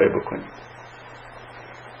ارائه بکنید،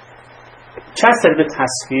 چه از طریق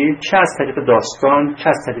تصویر، چه از طریق داستان، چه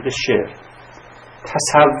از طریق شعر.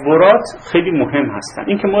 تصورات خیلی مهم هستن.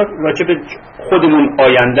 این که ما راجع به خودمون،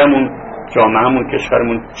 آیندهمون، جامعهمون،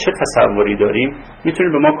 کشورمون چه تصوری داریم میتونه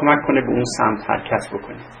به ما کمک کنه به اون سمت حرکت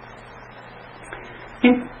بکنیم.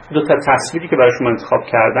 این دو تا تصویری که برای شما انتخاب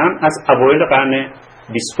کردم از اوایل قرن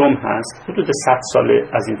 20 هست. حدود 100 سال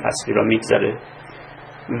از این تصویرها میگذره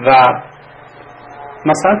و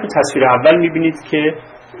مثلا تو تصویر اول میبینید که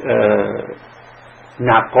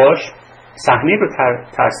نقاش صحنه رو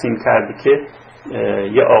ترسیم کرده که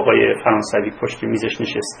یه آقای فرانسوی پشت میزش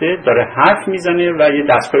نشسته داره حرف میزنه و یه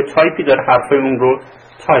دستگاه تایپی داره حرفای اون رو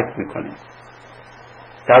تایپ میکنه.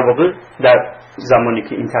 در واقع در زمانی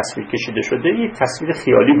که این تصویر کشیده شده یک تصویر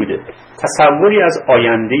خیالی بوده، تصوری از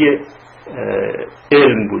آینده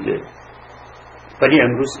علم بوده، ولی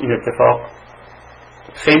امروز این اتفاق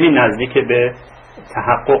خیلی نزدیک به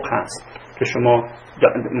تحقق هست که شما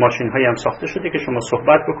ماشین هایی هم ساخته شده که شما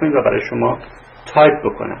صحبت بکنید و برای شما تایپ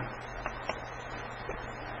بکنن.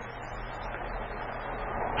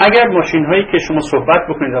 اگر ماشین هایی که شما صحبت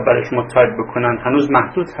بکنید و برای شما تایپ بکنن هنوز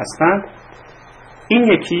محدود هستند، این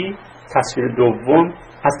یکی تصویر دوم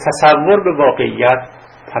از تصور به واقعیت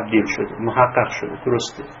تبدیل شده، محقق شده.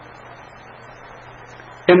 درسته؟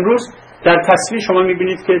 امروز در تصویر شما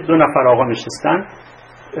میبینید که دو نفر آقا نشستن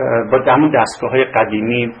با همون دستگاه‌های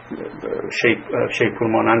قدیمی شیپور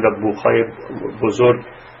مانند و بوخ‌های بزرگ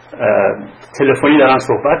تلفنی دارن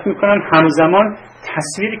صحبت میکنن. همزمان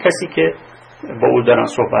تصویر کسی که با او دارن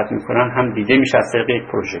صحبت میکنن هم دیده میشه از طریق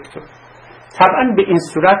یک پروژکتور. طبعا به این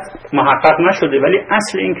صورت محقق نشده، ولی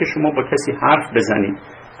اصل این که شما با کسی حرف بزنید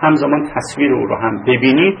همزمان تصویر او رو هم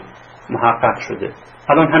ببینید محقق شده.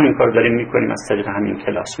 الان همین کار داریم میکنیم از طریق همین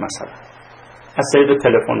کلاس، مثلا از طریق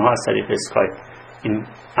تلفن ها، از طریق اسکایپ این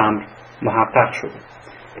امر محقق شده.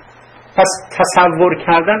 پس تصور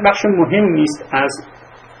کردن بخش مهم نیست از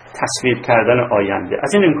تصویر کردن آینده.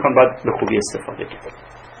 از این امکان باید به خوبی استفاده کرد.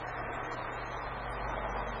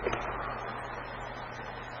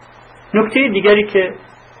 نکته دیگری که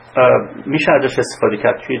میشه ازش استفاده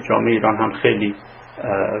کرد توی جامعه ایران هم خیلی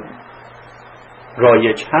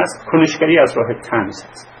رایج هست، کنشگری از راه طنز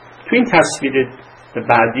هست. توی این تصویر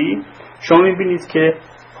بعدی شما میبینید که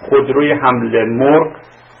خودروی حمل مرغ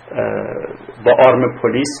با آرم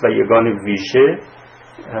پلیس و یگان ویژه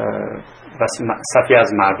و صفی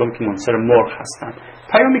از مردم که منصر مرغ هستند.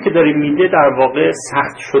 پیامی که داره میده در واقع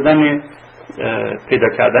سخت شدن پیدا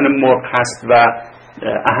کردن مرغ هست و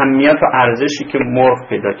اهمیت و ارزشی که مرغ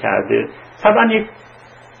پیدا کرده. طبعا یک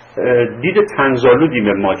دید طنزآلودی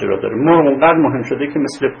به ماجرا داره. مرغ اونقدر مهم شده که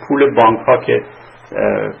مثل پول بانک ها که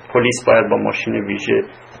پلیس باید با ماشین ویژه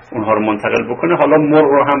اونها رو منتقل بکنه، حالا مرغ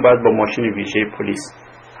رو هم باید با ماشین ویژه پلیس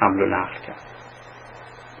حمل و نقل کرد.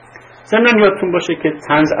 ضمن یادتون باشه که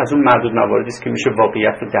طنز از اون معدود مواردی است که میشه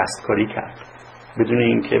واقعیت رو دستکاری کرد بدون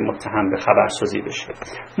اینکه متهم به خبرسازی بشه.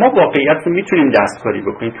 ما واقعیت رو میتونیم دستکاری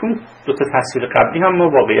بکنیم. چون دو تا تصویر قبلی هم ما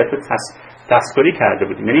واقعیت رو دستکاری کرده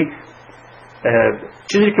بودیم، یعنی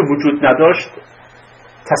چیزی که وجود نداشت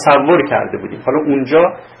تصور کرده بودیم. حالا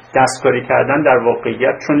اونجا دستکاری کردن در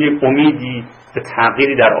واقعیت چون یک امیدی به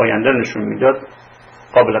تغییری در آینده نشون میداد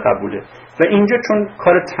قابل قبوله، و اینجا چون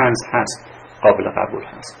کار طنز هست قابل قبول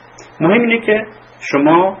هست. مهم اینه که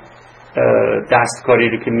شما دستکاری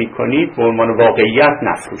رو که میکنید به عنوان واقعیت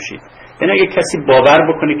نفروشید. یعنی اگه کسی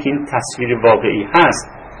باور بکنه که این تصویر واقعی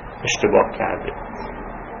هست اشتباه کرده.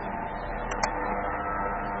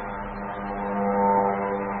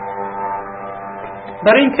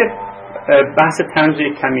 برای اینکه بحث طنز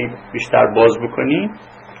کمی بیشتر باز بکنیم،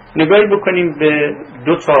 نگاهی بکنیم به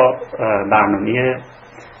دو تا برنامه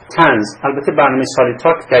طنز. البته برنامه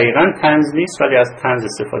سالیتاک دقیقاً طنز نیست ولی از طنز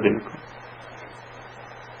استفاده میکنه.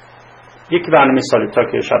 یکی برنامه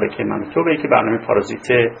سالیتاک شبکه مانیتو و یکی برنامه پارازیت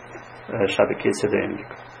شبکه صدای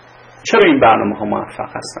امریکا. چرا این برنامه ها موفق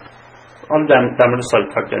هستن؟ حالا در مورد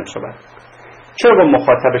سالیتاک داریم صحبت میکنیم. چرا با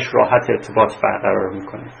مخاطبش راحت ارتباط برقرار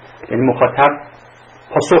میکنه؟ یعنی مخاطب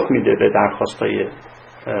پاسخ میده به درخواستای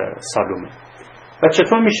سالومه. و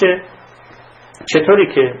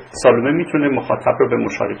چطوری که سالومه میتونه مخاطب رو به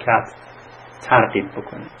مشارکت ترغیب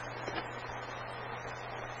بکنه.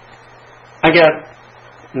 اگر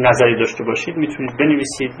نظری داشته باشید میتونید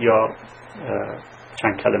بنویسید یا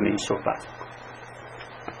چند کلمه این صحبت بکنید.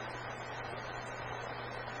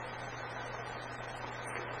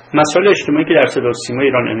 مسائل اجتماعی که در صدا و سیما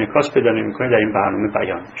ایران انعکاس پیدا نمی‌کنه در این برنامه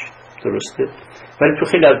بیان میشه. درسته؟ ولی تو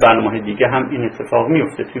خیلی از برنامه‌های دیگه هم این اتفاق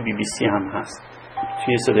میفته. تو BBC هم هست،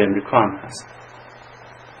 توی صدای امریکا هم هست.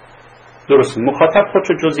 درسته، مخاطب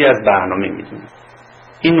خودشو جزئی از برنامه میدونه.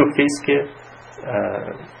 این نکته است که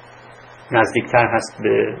نزدیکتر هست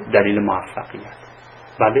به دلیل موفقیت.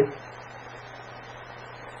 بله؟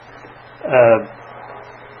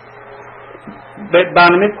 به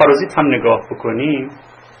برنامه پارازیت هم نگاه بکنیم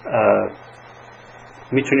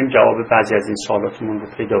میتونیم جواب بعضی از این سوالاتمون رو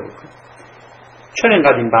پیدا بکنیم. چرا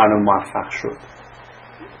اینقدر این برنامه موفق شد؟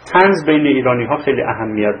 طنز بین ایرانی ها خیلی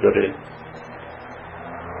اهمیت داره.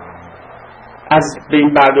 از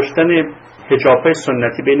بین برداشتن حجاب‌های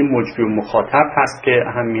سنتی بین مجری و مخاطب هست که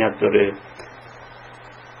اهمیت داره.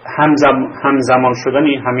 همزمان شدن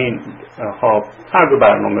این همین ها هر دو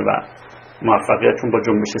برنامه و موفقیتشون با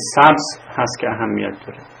جنبش سبز هست که اهمیت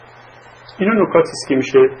داره. اینا نکاتی است که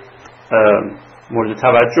میشه مورد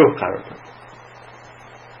توجه قرار داد.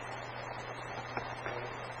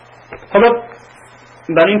 حالا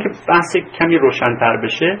برای اینکه بحث کمی روشن‌تر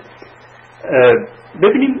بشه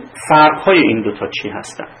ببینیم فرق‌های این دوتا چی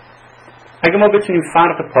هستن. اگه ما بتونیم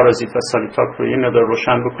فرق پارازیت و سالیتاک رو یه مقدار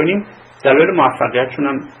روشن بکنیم، دلایل موفقیتشون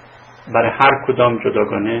هم برای هر کدام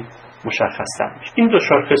جداگانه مشخص‌تر میشه. این دو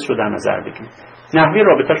شاخص رو در نظر بگیرید: نحوه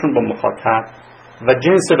رابطه‌شون با مخاطب و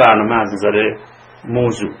جنس برنامه از نظر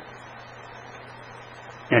موضوع،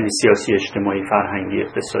 یعنی سیاسی، اجتماعی، فرهنگی،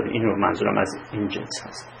 اقتصادی. این رو منظورم از این جنس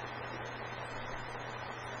هست.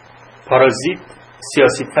 پارازیت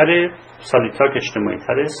سیاسی تره، سالیتاک اجتماعی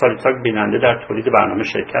تره. سالیتاک بیننده در تولید برنامه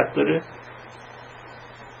شرکت داره،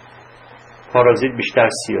 پارازیت بیشتر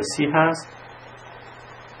سیاسی هست.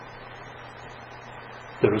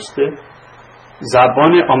 درسته؟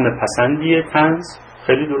 زبان عامه پسندیه، طنز.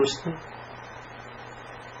 خیلی درسته.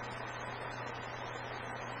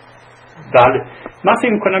 بله، من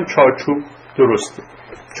فکر می‌کنم چارچوب درسته.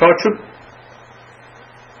 چارچوب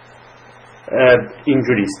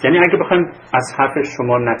اینجوریست، یعنی اگه بخوایم از حرف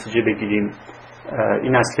شما نتیجه بگیریم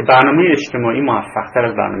این است که برنامه اجتماعی موفق‌تر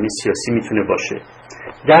از برنامه سیاسی میتونه باشه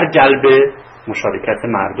در جلب مشارکت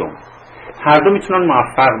مردم. هر دو میتونن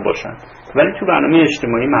موفق باشن، ولی تو برنامه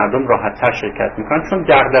اجتماعی مردم راحت‌تر شرکت میکنن چون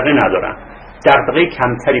دغدغه ندارن، دغدغه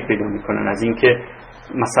کمتری پیدا میکنن از اینکه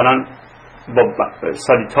مثلا با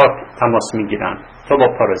سالیتاک تماس میگیرن تا با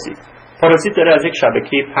پارازیت. پارازیت داره از یک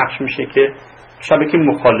شبکه پخش میشه که شبکه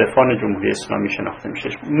مخالفان جمهوری اسلامی شناخته میشه.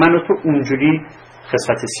 من و تو اونجوری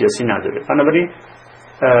خصلت سیاسی نداره، بنابراین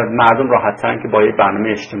مردم راحت‌ترن که با یک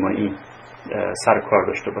برنامه اجتماعی سر کار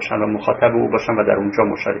داشته باشن و مخاطب او باشن و در اونجا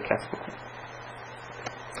مشارکت بکنن.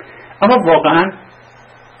 اما واقعا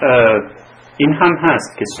این هم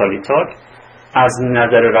هست که سالیتاک از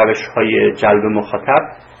نظر روش‌های جلب مخاطب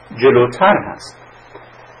جلوتر هست.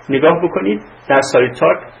 نگاه بکنید، در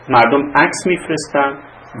سالیتاک مردم عکس میفرستن،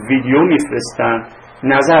 ویدیو میفرستن،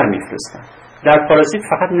 نظر میفرستن. در پارازیت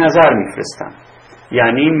فقط نظر میفرستن،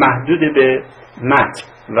 یعنی محدود به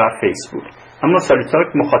متن و فیسبوک. اما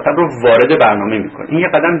سالیتاک مخاطب رو وارد برنامه میکنه. این یه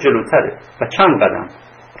قدم جلوتره و چند قدم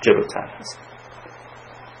جلوتر هست.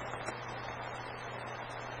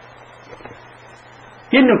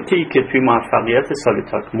 یه نکته‌ای که توی موفقیت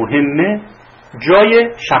سالیتاک مهمه،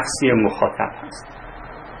 جای شخصی مخاطب هست.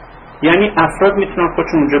 یعنی افراد میتونن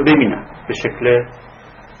خودشون اونجا ببینن به شکل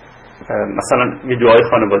مثلا یه دعای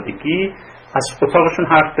خانوادگی، از اتاقشون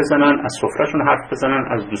حرف بزنن، از سفرهشون حرف بزنن،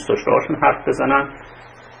 از دوست داشته‌هاشون حرف بزنن.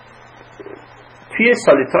 توی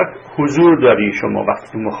سالیتاک حضور داری شما،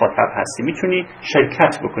 وقتی مخاطب هستی میتونی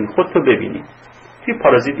شرکت بکنی، خودتو ببینی. توی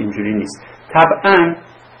پارازیت اینجوری نیست. طبعاً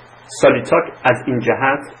سالیتاک از این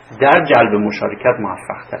جهت در جلب مشارکت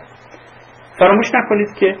موفق‌تر. فراموش نکنید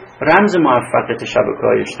که رمز موفقیت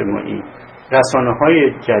شبکه‌های اجتماعی،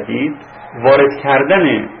 رسانه‌های جدید، وارد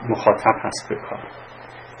کردن مخاطب هست به کار.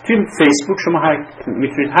 توی فیسبوک شما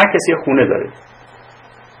میتونید، هر کسی خونه داره.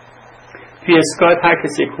 توی اسکایپ هر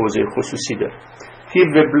کسی یک حوزه خصوصی داره. توی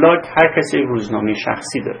وبلاگ هر کسی یک روزنامه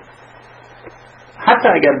شخصی داره. حتی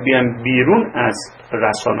اگر بیایم بیرون از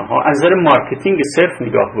رسانه‌ها، از نظر مارکتینگ صرف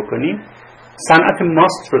نگاه بکنیم، صنعت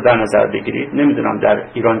ماست رو در نظر بگیرید. نمیدونم در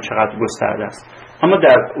ایران چقدر گسترده است، اما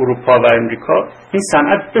در اروپا و امریکا این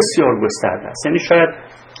صنعت بسیار گسترده است. یعنی شاید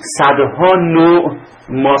صدها نوع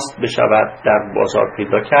ماست بشود در بازار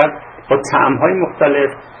پیدا کرد با طعم‌های مختلف،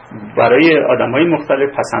 برای آدم‌های مختلف،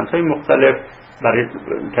 پسندهای مختلف، برای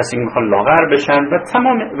کسی که میخوان لاغر بشن و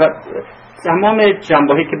تمام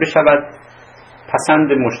جنبه‌هایی که بشود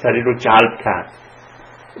پسند مشتری رو جلب کرد.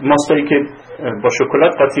 ماستایی که با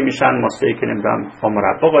شکلات قاطی میشن، ماستایی که نمیدونم با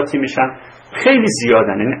مربا قاطی میشن، خیلی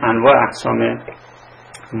زیادن. یعنی انواع اقسام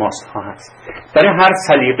ماست ها هست. برای هر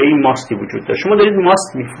سلیقه‌ای ماستی وجود داره. شما دارید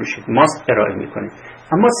ماست میفروشید، ماست ارائه میکنید،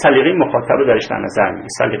 اما سلیقه مخاطب رو درش در نظر میگیرید،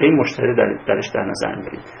 سلیقه مشتری درش در نظر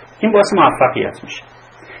میگیرید. این باعث موفقیت میشه.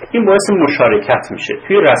 این باعث مشارکت میشه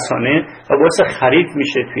توی رسانه و باعث خرید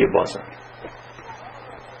میشه توی بازار.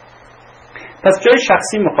 پس جای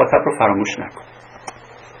شخصی مخاطب رو فراموش نکن.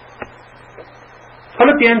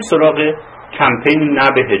 حالا بیایم سراغ کمپین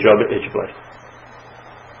نه به حجاب اجباری.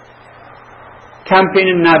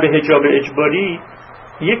 کمپین نه به حجاب اجباری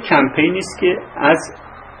یک کمپینی است که از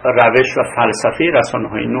روش و فلسفه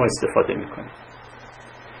رسانه‌های نو استفاده میکنه.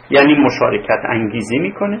 یعنی مشارکت انگیزی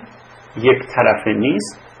میکنه، یک طرفه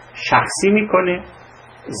نیست، شخصی میکنه،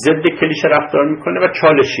 ضد کلیشه رفتار میکنه و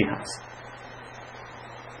چالشی هست.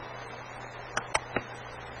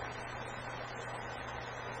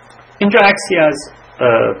 اینجا عکسی از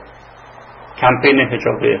کمپین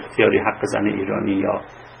حجاب اختیاری حق زن ایرانی یا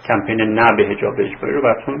کمپین نه به حجاب اجباری رو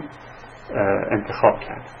براتون انتخاب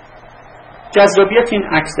کرد. جذابیت این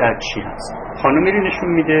عکس در چی هست؟ خانمی رو نشون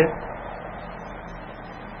میده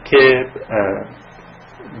که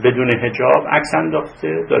بدون حجاب عکس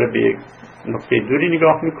انداخته، داره به یک نقطه دوری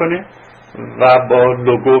نگاه میکنه و با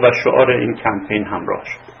لوگو و شعار این کمپین همراه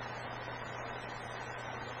شد.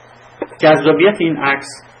 جذابیت این عکس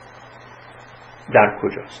در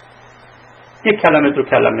کجاست؟ یک کلمه دو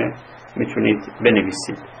کلمه میتونید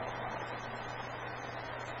بنویسید.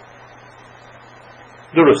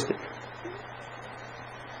 درسته،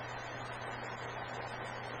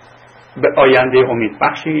 به آینده امید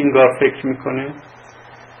بخشی انگار فکر میکنه،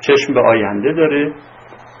 چشم به آینده داره،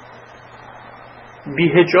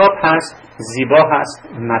 بی‌حجاب هست، زیبا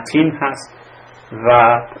هست، متین هست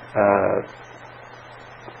و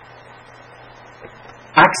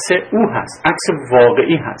عکس او هست، عکس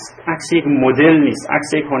واقعی هست، عکس یک مدل نیست،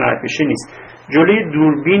 عکس یک هنرپیشه نیست، جلوی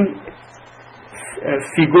دوربین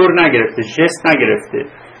فیگور نگرفته، ژست نگرفته،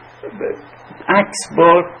 عکس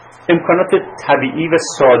با امکانات طبیعی و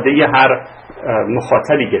ساده هر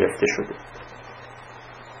مخاطبی گرفته شده.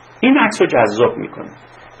 این عکس رو جذاب میکنه.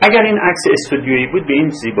 اگر این عکس استودیویی بود به این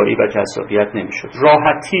زیبایی و جذابیت نمیشد.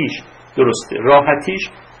 راحتیش، درسته، راحتیش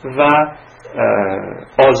و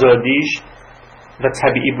آزادیش و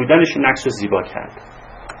طبیعی بودنش این عکس رو زیبا کرد.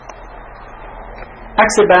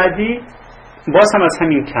 عکس بعدی باز هم از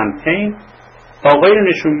همین کمپین آقایی رو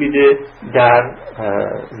نشون میده در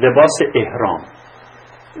لباس احرام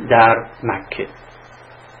در مکه.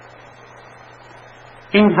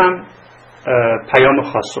 این هم پیام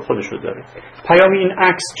خاص خودشو داره. پیام این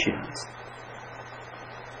عکس چی هست؟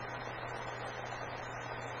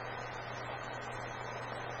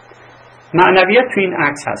 معنویت تو این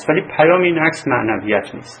عکس هست ولی پیام این عکس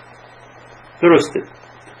معنویت نیست. درسته،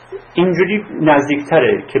 اینجوری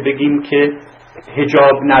نزدیکتره که بگیم که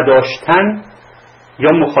حجاب نداشتن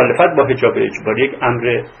یا مخالفت با حجاب اجباری یک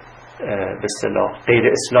امر به اصطلاح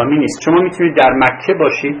غیر اسلامی نیست. شما میتونید در مکه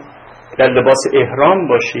باشید، در لباس احرام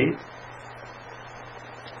باشید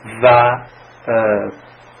و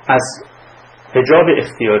از حجاب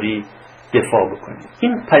اختیاری دفاع بکنید.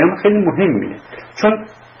 این پیام خیلی مهمیه، چون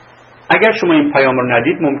اگر شما این پیام رو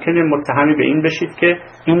ندید ممکنه متهمی به این بشید که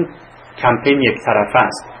این کمپین یک طرفه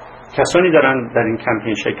است. کسانی دارن در این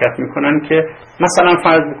کمپین شرکت میکنن که مثلا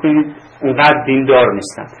فرض بکنید اونقدر دیندار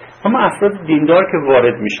نیستن، اما افراد دیندار که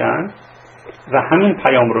وارد میشن و همین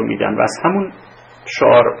پیام رو میدن و از همون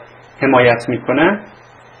شعار حمایت میکنن،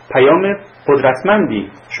 پیام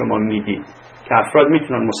قدرتمندی شما میدید که افراد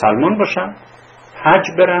میتونن مسلمان باشن، حج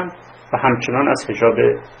برن و همچنان از حجاب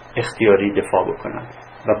اختیاری دفاع بکنن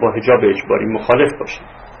و با حجاب اجباری مخالف باشن.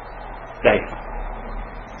 دقیقا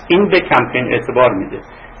این به کمپین اعتبار میده،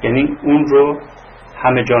 یعنی اون رو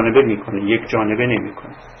همه جانبه میکنه، یک جانبه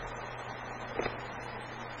نمیکنه.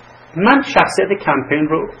 من شخصیت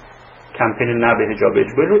کمپین نه به حجاب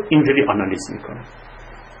اجباری رو اینجوری آنالیز میکنم.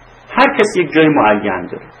 هر کسی یک جای معین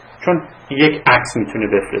داره، چون یک عکس میتونه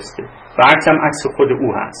بفرسته و عکس هم عکس خود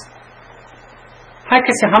او هست. هر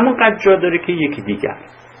کسی همونقدر جا داره که یکی دیگر.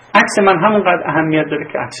 عکس من همونقدر اهمیت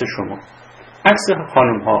داره که عکس شما، عکس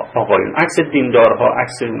خانم ها، آقایون، عکس دیندارها،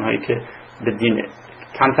 عکس اونهایی که به دین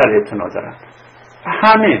کمتر اعتنا دارن.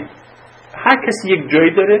 هر کسی یک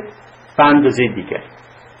جایی داره به اندازه دیگر.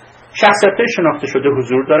 شخصیت‌های شناخته شده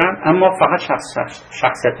حضور دارن، اما فقط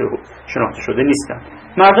شخصیت شناخته شده نیستن.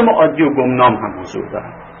 مردم عادی و گمنام هم حضور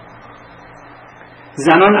دارن.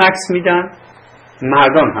 زنان عکس میدن،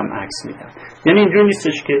 مردان هم عکس میدن. یعنی اینجوری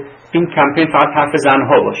نیستش که این کمپین فقط حرف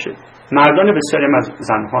زنها باشه. مردان بسیاری از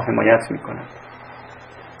زنها حمایت میکنن.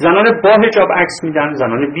 زنان با حجاب عکس میدن،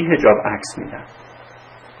 زنان بی حجاب عکس میدن.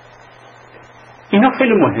 اینا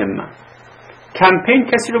خیلی مهمه. کمپین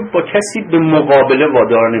کسی رو با کسی به مقابله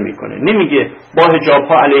وادار نمیکنه. نمیگه با حجاب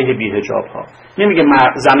ها علیه بی حجاب ها، نمیگه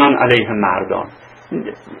زنان علیه مردان.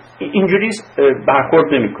 اینجوری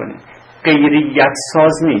برخورد نمیکنه. غیریت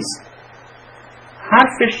ساز نیست.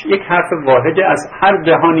 حرفش یک حرف واحده، از هر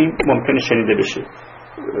دهانی ممکنه شنیده بشه،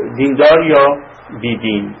 دیندار یا بی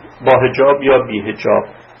دین، با حجاب یا بی حجاب،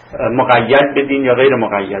 مقید بدین یا غیر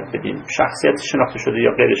مقید بدین، شخصیت شناخته شده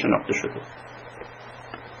یا غیر شناخته شده.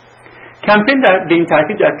 کمپین به این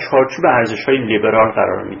ترتیب در چارچوب ارزش‌های لیبرال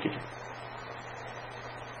قرار میگیره،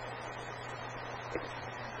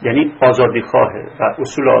 یعنی آزادیخواهه و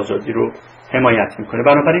اصول آزادی رو حمایت میکنه،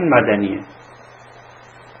 بنابراین مدنیه.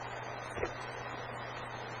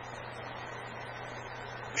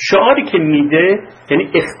 شعاری که میده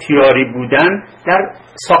یعنی اختیاری بودن در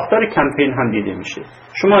ساختار کمپین هم دیده میشه.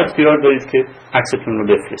 شما اختیار دارید که عکستون رو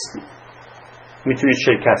بفرستید، میتونید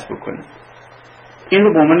شرکت بکنید، این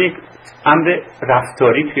رو به عنوان یک امر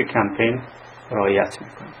رفتاری توی کمپین رعایت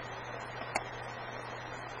میکنیم.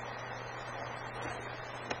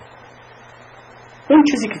 اون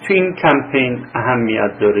چیزی که توی این کمپین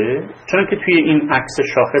اهمیت داره، چون که توی این عکس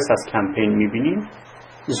شاخص از کمپین میبینیم،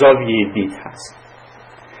 زاویه دید هست.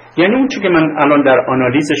 یعنی اون چیزی که من الان در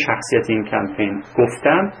آنالیز شخصیت این کمپین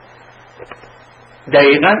گفتم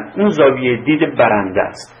دقیقاً اون زاویه دید برنده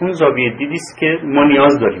است. اون زاویه دیدی است که ما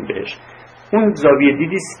نیاز داریم بهش. اون زاویه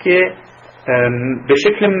دیدی است که به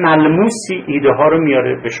شکل ملموسی ایده ها رو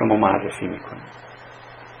میاره به شما معرفی میکنه.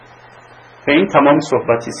 و این تمام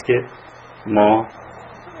صحبتی است که ما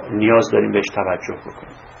نیاز داریم بهش توجه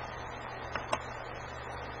بکنیم.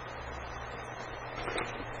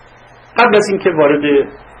 قبل از اینکه وارد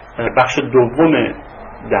بخش دوم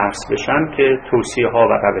درس بشم که توصیه ها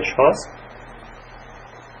و روش هاست،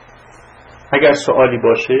 اگر سوالی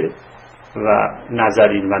باشه و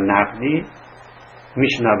نظری و نقدی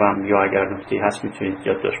میشنوم، یا اگر نکته‌ای هست میتونید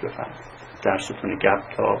یادداشت بفرمایید. درستون گپ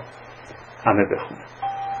تا همه بخونم.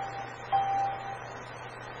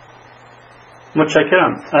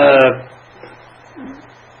 متشکرم.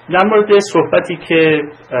 در مورد صحبتی که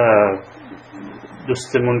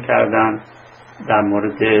دوستمون کردن در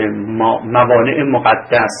مورد موانع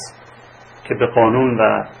مقدس که به قانون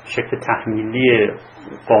و شکل تحمیلی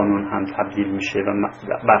قانون هم تبدیل میشه و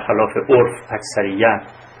برخلاف عرف اکثریت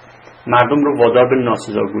مردم رو وادار به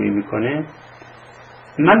ناسزاگویی میکنه،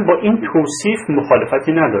 من با این توصیف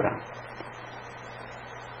مخالفتی ندارم.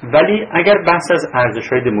 ولی اگر بحث از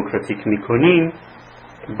ارزش‌های دموکراتیک میکنیم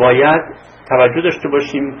باید توجه داشته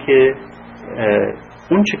باشیم که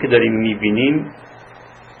اون چی که داریم میبینیم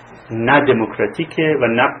نه دموکراتیکه و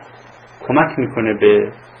نه کمک میکنه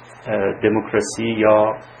به دموکراسی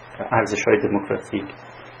یا ارزش‌های دموکراتیک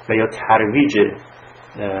و یا ترویج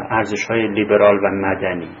ارزش‌های لیبرال و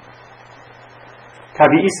مدنی.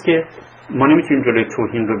 طبیعی است که ما نمیتونیم جلوی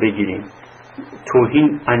توهین رو بگیریم.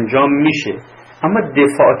 توهین انجام میشه، اما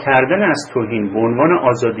دفاع کردن از توهین به عنوان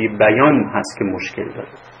آزادی بیان هست که مشکل داره.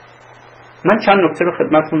 من چند نکته رو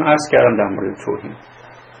خدمتتون عرض کردم در مورد توهین.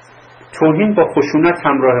 توهین با خشونت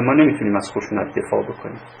همراه، ما نمیتونیم از خشونت دفاع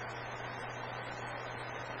بکنیم.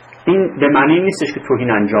 این به معنی نیستش که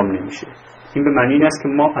توهین انجام نمیشه. این به معنی این است که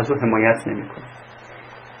ما از او حمایت نمیکنیم.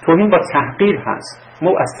 توهین با تحقیر هست،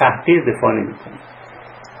 ما از تحقیر دفاع نمیکنیم.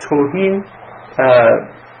 توهین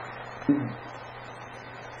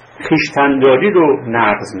خویشتنداری رو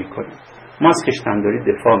نقض میکنیم، ما از خویشتنداری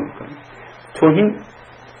دفاع میکنیم. توهین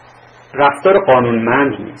رفتار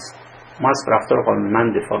قانونمند نیست، ما از رفتار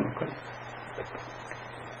قانونمند دفاع میکنیم.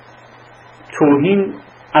 توهین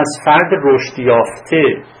از فرد رشد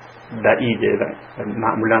یافته بعیده و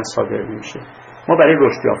معمولا صادر میشه، ما برای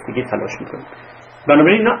رشد یافتگی تلاش میکنیم.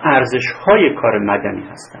 بنابراین اینا ارزش‌های کار مدنی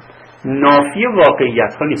هستند، نافی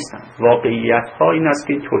واقعیت‌ها نیستند. واقعیت‌ها این است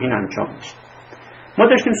که این توهین انجام میشه. ما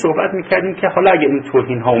داشتیم صحبت میکردیم که حالا اگه این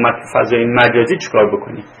توهین ها اومد تو فضای مجازی چیکار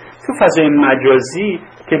بکنیم؟ تو فضای مجازی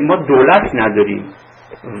که ما دولت نداریم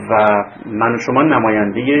و من و شما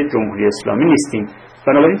نماینده جمهوری اسلامی نیستیم،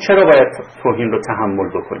 بنابراین چرا باید توهین رو تحمل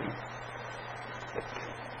بکنیم؟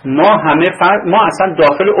 ما اصلا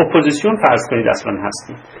داخل اپوزیسیون فرض کنید اصلا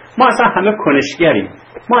هستیم، ما اصلا همه کنشگریم،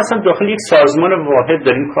 ما اصلا داخل یک سازمان واحد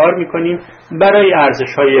داریم کار میکنیم برای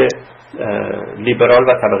ارزش‌های لیبرال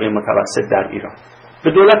و طبقه متوسط در ایران.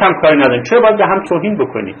 به دولت هم کاری نداریم، چرا باید به هم توهین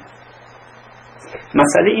بکنیم؟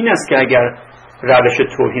 مسئله این است که اگر روش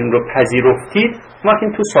توهین رو پذیرفتید، وقتی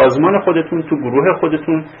تو سازمان خودتون، تو گروه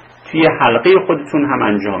خودتون، توی حلقه خودتون هم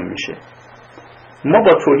انجام میشه. ما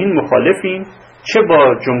با توهین مخالفیم، چه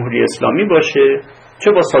با جمهوری اسلامی باشه،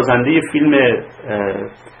 چه با سازنده فیلم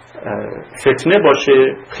فتنه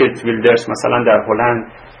باشه، خیلت ویلدرز مثلا در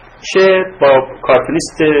هلند، چه با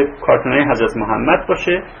کارتونیست کارتونای حضرت محمد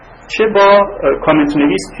باشه، چه با کامنت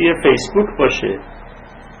نویس توی فیسبوک باشه.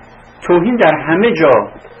 توهین در همه جا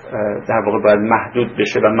در واقع باید محدود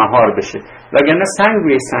بشه و مهار بشه، وگرنه سنگ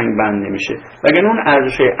روی سنگ بند نمیشه، وگرنه اون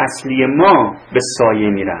ارزش اصلی ما به سایه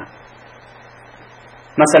میرن.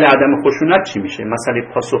 مسئله عدم خشونت چی میشه؟ مسئله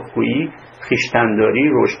پاسخگویی، خویشتنداری،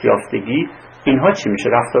 رشد یافتگی، اینها چی میشه؟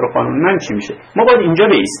 رفتار قانونمند چی میشه؟ ما باید اینجا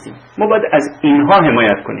بایستیم، ما باید از اینها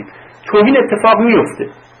حمایت کنیم. توهین اتفاق میفته،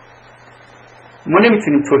 ما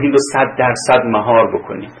نمیتونیم توهین رو 100% مهار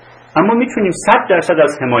بکنیم، اما میتونیم 100%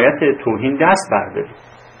 از حمایت توهین دست برداریم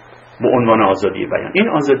به عنوان آزادی بیان. این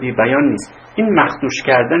آزادی بیان نیست، این مخدوش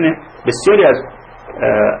کردن بسیاری از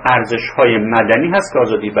ارزش‌های مدنی هست که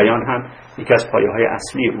آزادی بیان هم یکی از پایه‌های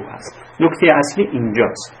اصلی او هست. نکته اصلی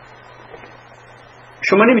اینجاست.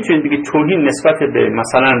 شما نمیتونید بگید توهین نسبت به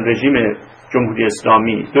مثلا رژیم جمهوری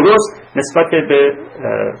اسلامی درست، نسبت به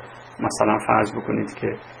مثلا فرض بکنید که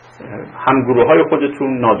هم گروه های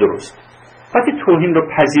خودتون نادرست، وقتی توهین رو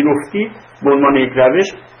پذیرفتید به عنوان یک روش،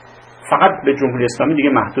 فقط به جمهوری اسلامی دیگه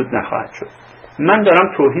محدود نخواهد شد. من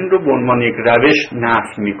دارم توهین رو به عنوان یک روش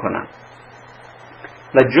نفی میکنم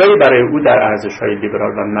و جایی برای او در ارزش‌های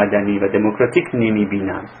لیبرال و مدنی و دموکراتیک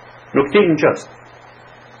نمیبینم. نکته اینجاست،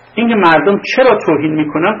 اینکه مردم چرا توهین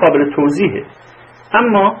میکنن قابل توضیحه،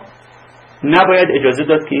 اما نباید اجازه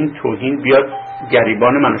داد که این توهین بیاد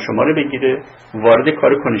گریبان من و شما رو بگیره، وارد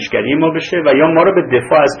کار کنشگری ما بشه و یا ما رو به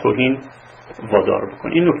دفاع از توهین وادار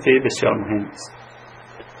بکنه. این نکته بسیار مهم است.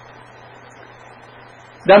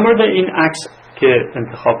 در مورد این عکس که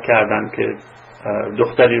انتخاب کردم که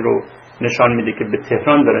دختری رو نشان میده که به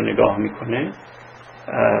تهران داره نگاه میکنه،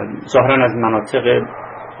 ظاهرا از مناطق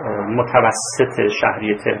متوسط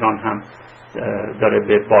شهری تهران هم داره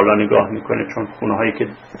به بالا نگاه میکنه، چون خونه هایی که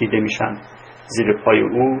دیده میشن زیر پای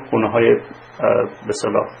او خونه های به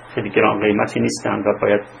اصطلاح خیلی گران قیمتی نیستن و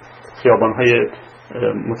باید خیابان های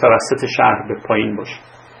متوسط شهر به پایین باشه.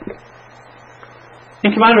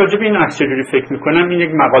 این که من راجع به این عکس چجوری فکر میکنم، این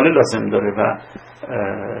یک مقاله لازم داره و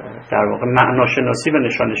در واقع معناشناسی و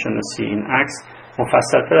نشانه شناسی این عکس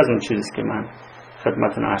مفصل‌تر از اون چیزی که من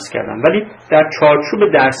خدمتتون عرض کردم، ولی در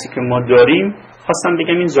چارچوب درسی که ما داریم خواستم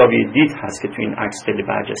بگم این زاویه دید هست که تو این عکس خیلی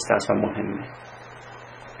برجسته است و مهمه.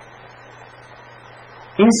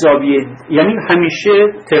 این زاویه یعنی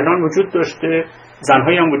همیشه تهران وجود داشته،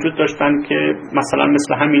 زنهایی هم وجود داشتن که مثلا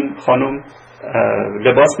مثل همین خانم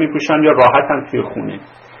لباس میپوشن یا راحتن توی خونه،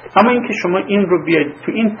 اما اینکه شما این رو بیاید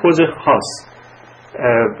تو این پوز خاص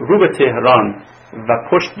رو به تهران و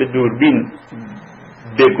پشت به دوربین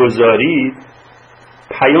بگذارید،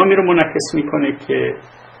 پیامی رو منعکس میکنه که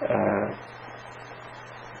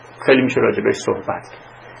خیلی میشه راجع بهش صحبت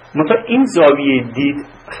کرد. منتها این زاویه دید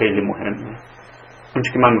خیلی مهمه،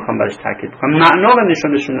 اونچه که من میخوام برش تاکید کنم. معنا و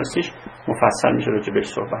نشانه شناسیش مفصل میشه راجع بهش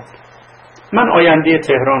صحبت کرد. من آینده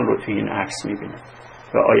تهران رو توی این عکس میبینم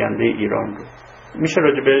و آینده ایران رو میشه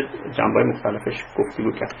راجع به جنبه‌های مختلفش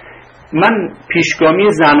گفتگو کرد. من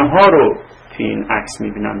پیشگامی زنها رو توی این عکس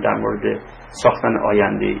میبینم در مورد ساختن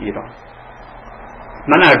آینده ایران.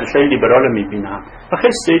 من ارزش‌های لیبرال رو میبینم و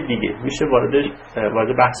خیلی چیزای دیگه میشه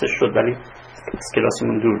وارد بحثش شد ولی از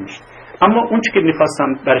کلاسمون دور میشه. اما اون چیزی که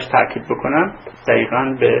میخواستم برش تاکید بکنم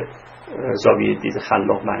دقیقاً به زاویه دید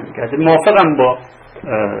خلاق برمیگرده. موافقم با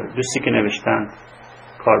دوستی که نوشتن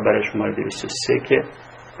کاربر شماره 203 که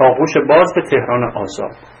آغوش باز به تهران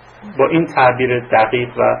آزاد، با این تعبیر دقیق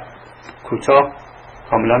و کوتاه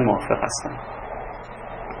کاملا موافق هستم.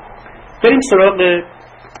 بریم سراغ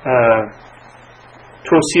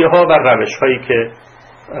توصیه ها و روش هایی که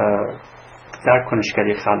در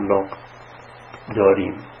کنشگری خلاق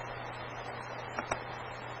داریم.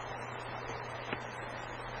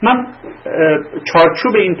 من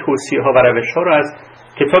چارچوب این توصیه ها و روش ها رو از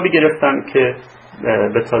کتابی گرفتم که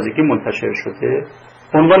به تازگی منتشر شده.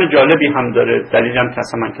 عنوان جالبی هم داره، دلیلم که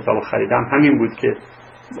اصلا من کتاب خریدم همین بود که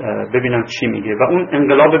ببینم چی میگه و اون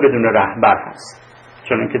انقلاب بدون رهبر هست.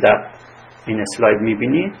 چون که در این اسلاید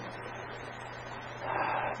میبینید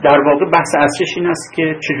در واقع بحث اصلیش این است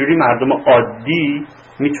که چجوری مردم عادی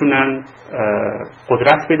میتونن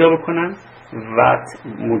قدرت پیدا بکنن و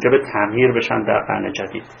موجب تغییر بشن در قرن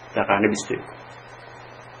جدید، در قرن 21.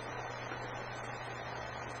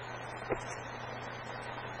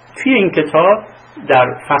 توی این کتاب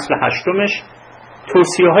در فصل 8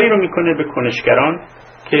 توصیه هایی رو میکنه به کنشگران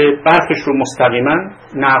که برخش رو مستقیما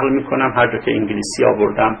نقل میکنم، هر جا که انگلیسی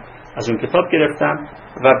آوردم از اون کتاب گرفتم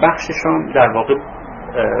و بخششان در واقع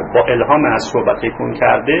با الهام از صحبت‌های کن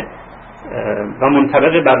کرده و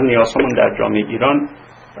منطبق بر نیازمون در جامعه ایران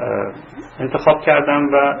انتخاب کردم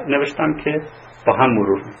و نوشتم که با هم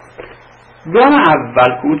مرور میکنم. گام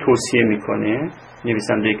اول که او توصیه میکنه،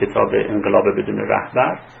 نویسنده کتاب انقلاب بدون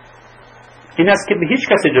رهبر، این است که به هیچ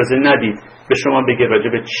کس اجازه ندید به شما بگه راجع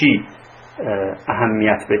به چی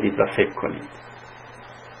اهمیت بدید و فکر کنید.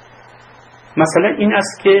 مثلا این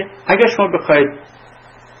است که اگر شما بخواید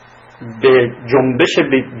به جنبش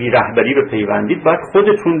بی‌رهبری بپیوندید، باید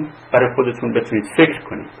خودتون برای خودتون بتونید فکر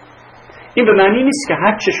کنید. این به معنی نیست که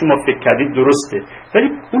هر چه شما فکر کردید درسته،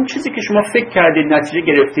 ولی اون چیزی که شما فکر کردید، نتیجه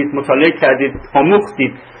گرفتید، مطالعه کردید،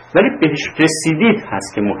 آموختید ولی بهش رسیدید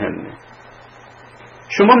هست که مهمه.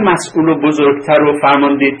 شما مسئول و بزرگتر و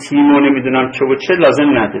فرمانده تیم و نمیدونم چه و چه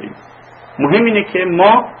لازم ندارید. مهم اینه که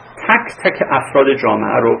ما تک تک افراد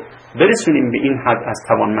جامعه رو برسونیم به این حد از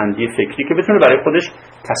توانمندی فکری که بتونه برای خودش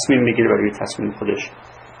تصمیم بگیره، برای تصمیم خودش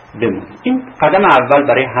بمونه. این قدم اول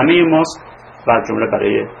برای همه ماست و از جمله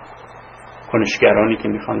برای کنشگرانی که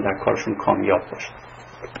میخوان در کارشون کامیاب باشن.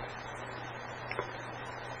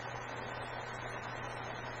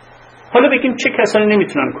 حالا بگیم چه کسانی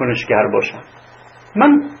نمیتونن کنشگر باشن.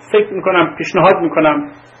 من فکر میکنم، پیشنهاد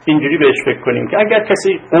میکنم اینجوری بهش فکر کنیم که اگر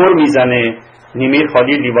کسی قُر میزنه، نیمه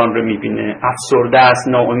خالی لیوان رو میبینه، افسرده است،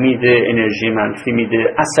 ناامیده، انرژی منفی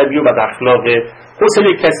میده، عصبی و بد اخلاقه،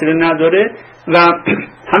 حوصله کسی رو نداره و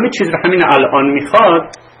همه چیز رو همین الان میخواد،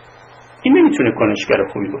 این نمیتونه کنشگر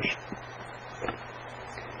خوبی باشه.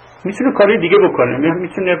 میتونه کاری دیگه بکنه،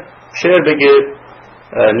 میتونه شعر بگه،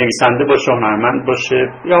 نویسنده باشه، هنرمند باشه،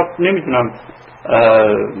 یا نمیتونم،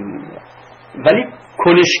 ولی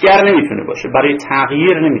کنشگر نمیتونه باشه. برای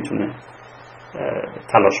تغییر نمیتونه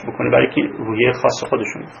تلاش بکنه، برای که روحیه خاص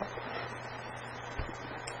خودشون میخواد.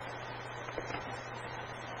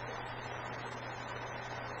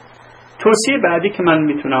 توصیه بعدی که من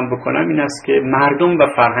میتونم بکنم این است که مردم و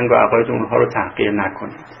فرهنگ و عقاید اونها رو تحقیر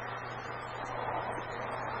نکنید.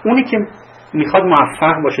 اونی که میخواد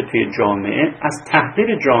موفق باشه توی جامعه، از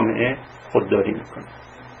تحقیر جامعه خودداری میکنه.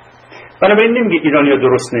 بنابراین نمیگه ایرانی‌ها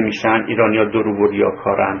درست نمیشن، ایرانی‌ها درو و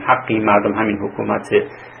ریاکارن، حقی مردم همین حکومته،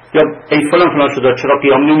 یا ای فلان شده چرا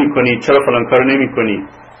قیام نمی‌کنید، چرا فلان کارو نمی‌کنید.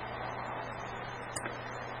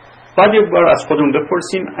 باید یک بار از خودمون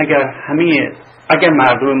بپرسیم اگر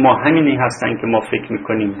مردم ما همینی هستن که ما فکر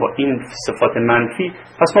می‌کنیم با این صفات منفی،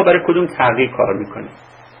 پس ما برای کدوم تغییر کار می‌کنیم؟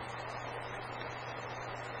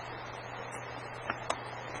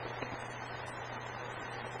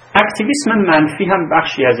 اکتیویسم منفی هم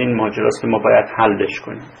بخشی از این ماجراست که ما باید حلش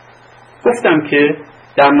کنیم. گفتم که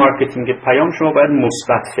در مارکتینگ پیام شما باید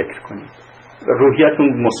مثبت فکر کنید، روحیتون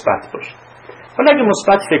مثبت باشه. حالا اگه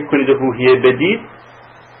مثبت فکر کنید و روحیه بدید،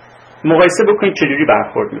 مقایسه بکنید چجوری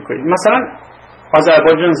برخورد میکنید. مثلا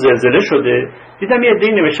آذربایجان زلزله شده، دیدم یه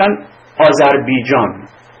عده‌ای نوشتن آذربایجان،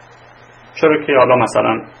 چرا که حالا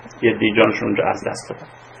مثلا یه عده‌ای جانشون اونجا از دست دادن.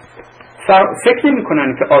 فکر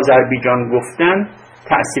نمی‌کنن که آذربایجان گفتن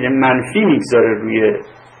تأثیر منفی میگذاره روی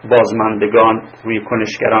بازماندگان، روی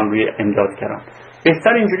کنشگران، روی امدادگران.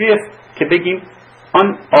 بهتر اینجوریه که بگیم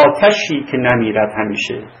آن آتشی که نمیرد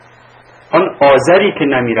همیشه، آن آذری که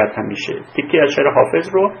نمیرد همیشه. تیکه از شعر حافظ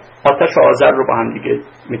رو، آتش و آذر رو با هم دیگه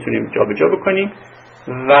میتونیم جابجا بکنیم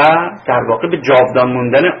و در واقع به جاودان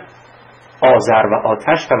موندن آذر و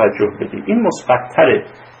آتش توجه بدیم. این مثبت‌تره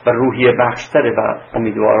و روحیه بخشتره و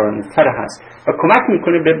امیدوارانه‌تر هست و کمک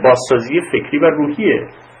میکنه به بازسازی فکری و روحی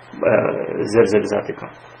زلزله زدگان.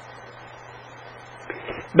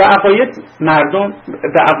 به عقاید مردم،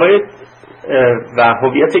 به عقاید و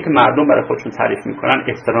هویتی که مردم برای خودشون تعریف میکنن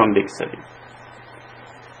احترام بگذارید.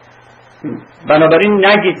 بنابراین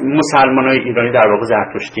نگید مسلمانای ایرانی در واقع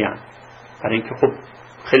زرتشتی هستند، برای اینکه خب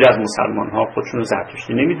خیلی از مسلمان ها خودشون رو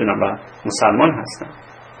زرتشتی نمیدونن و مسلمان هستن.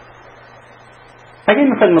 اگه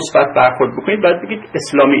میخواید مثبت برخورد بکنید، باید بگید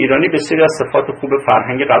اسلام ایرانی بسیاری از صفات خوب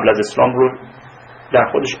فرهنگ قبل از اسلام رو در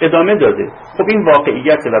خودش ادامه داده. خب این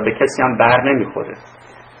واقعیته و به کسی هم بر نمیخوره.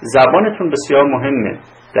 زبانتون بسیار مهمه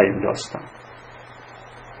در این داستان.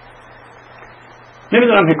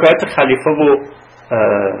 نمیدونم حکایت خلیفه و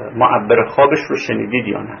معبر خوابش رو شنیدید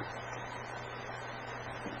یا نه.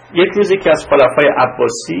 یک روزی که از خلفای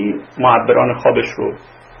عباسی معبران خوابش رو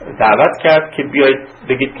دعوت کرد که بیایید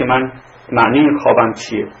بگید که من معنی این خوابم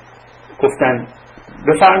چیه. گفتن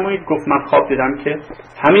بفرمایید. گفت من خواب دیدم که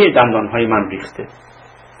همه دندانهای من ریخته.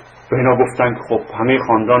 و اینا گفتن که خب همه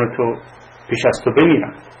خاندان تو پیش از تو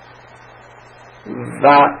بمیرن.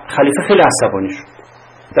 و خلیفه خیلی عصبانی شد،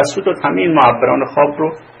 دستور داد همه این معبران خواب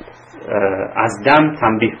رو از دم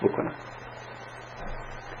تنبیه بکنن.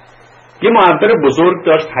 یه معبر بزرگ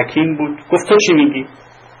داشت، حکیم بود. گفت تو چی میگی؟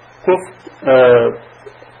 گفت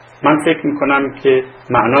من فکر میکنم که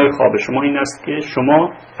معنای خواب شما این است که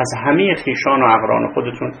شما از همه خویشان و اقران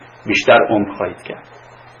خودتون بیشتر عمر خواهید کرد.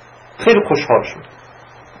 خیلی خوشحال شد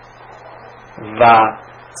و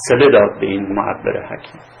صله داد به این معبر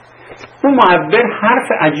حکیم. اون معبر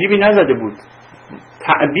حرف عجیبی نزده بود،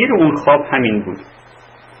 تعبیر اون خواب همین بود،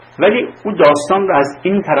 ولی او داستان رو از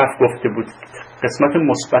این طرف گفته بود. قسمت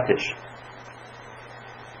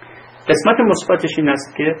مثبتش این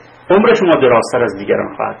است که عمر شما درازتر از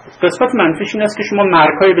دیگران خواهد بود. قسمت منفیش این است که شما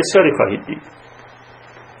مرگ‌های بسیاری خواهید دید.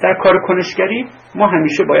 در کار کنشگری ما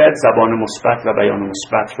همیشه باید زبان مثبت و بیان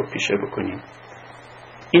مثبت رو پیشه بکنیم.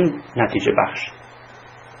 این نتیجه بخش.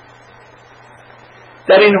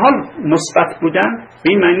 در این حال مثبت بودن به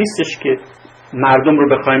این معنی نیستش که مردم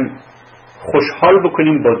رو بخوایم خوشحال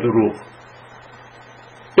بکنیم با دروغ.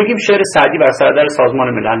 بگیم شعر سعدی بر سر سازمان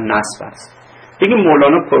ملل نصب است، بگیم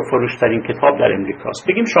مولانا پرفروش‌ترین کتاب در امریکاست،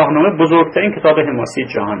 بگیم شاهنامه بزرگترین کتاب حماسی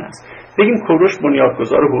جهان است، بگیم کوروش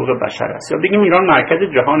بنیادگذار حقوق بشر است، یا بگیم ایران مرکز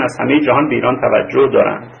جهان است، همه جهان به ایران توجه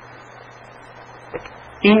دارند.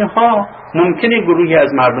 اینها ممکنه گروهی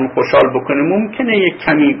از مردم خوشحال بکنه، ممکنه یک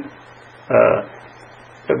کمی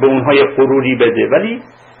به اونها یه غروری بده، ولی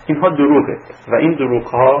اینها دروغه و این دروغ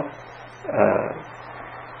ها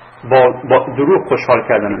با دروغ خوشحال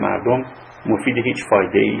کردن مردم مفید هیچ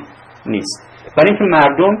فایده ای نیست. برای اینکه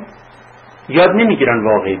مردم یاد نمیگیرن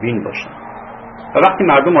واقع بین باشن و وقتی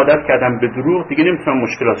مردم عادت کردن به دروغ دیگه نمیتونن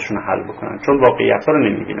مشکلاتشون رو حل بکنن، چون واقعیت ها رو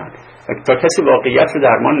نمیبینن و تا کسی واقعیت رو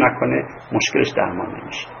درمان نکنه مشکلش درمان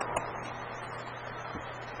نمیشه.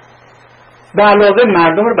 به علاوه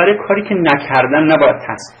مردم رو برای کاری که نکردن نباید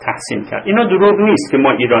تحسین کرد. اینا دروغ نیست که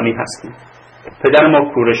ما ایرانی هستیم، پدر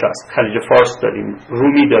ما کورش است، خلیج فارس داریم،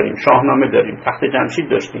 رومی داریم، شاهنامه داریم، تخت جمشید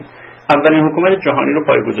داشتیم، اولین حکومت جهانی رو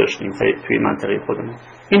پای گذاشتیم توی منطقه خودمون.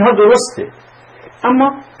 اینها درسته،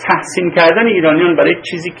 اما تحسین کردن ایرانیان برای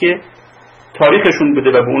چیزی که تاریخشون بوده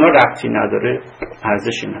و به اونا ربطی نداره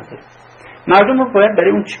ارزشی نداره. مردم رو باید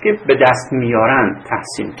برای اون چیزی که به دست میارن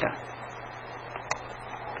تحسین کرد.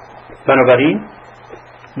 بنابراین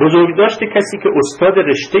بزرگداشت کسی که استاد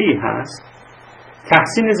رشته‌ای هست،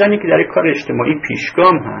 تحسین زنی که در کار اجتماعی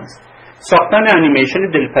پیشگام هست، ساختن انیمیشن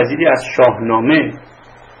دلپذیری از شاهنامه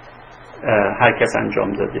هر کس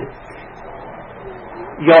انجام داده،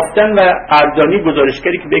 یافتن و اردانی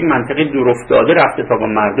گزارشگری که به یک منطقه دورافتاده رفته تا با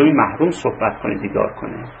مردمی محروم صحبت کنه، دیدار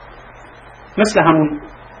کنه، مثل همون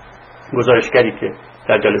گزارشگری که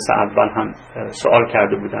در جلسه اول هم سوال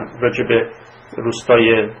کرده بودم راجع به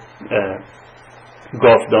روستای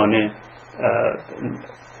گاودانه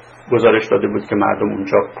گزارش داده بود که مردم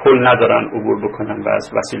اونجا پل ندارن عبور بکنن و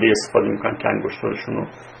از وسیله استفاده میکنن که انگشترشون رو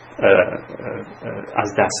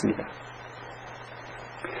از دست میدن.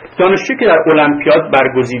 دانشجویی که در المپیاد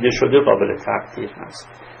برگزیده شده قابل تقدیر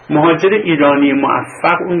هست. مهاجر ایرانی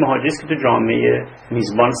موفق اون مهاجری است که تو جامعه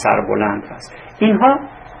میزبان سربلند هست. اینها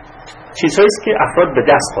چیزهایی است که افراد به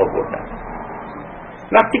دست آوردن.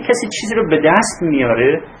 وقتی کسی چیزی رو به دست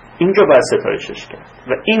میاره اینجا باید ستایشش کرد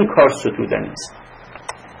و این کار ستودنی است.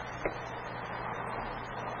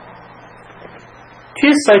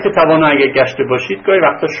 توی سایت توانا اگر گشته باشید گاهی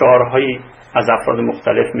وقتا شعارهایی از افراد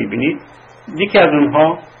مختلف میبینید. یکی از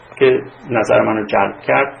اونها که نظر منو جلب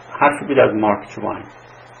کرد حرفی بود از مارک توین.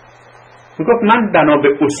 میگفت من بنا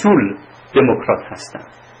به اصول دموکرات هستم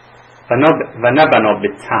و نه بنا به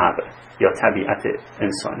طبع یا طبیعت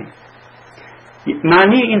انسانی.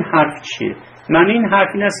 معنی این حرف چیه؟ معنی این حرف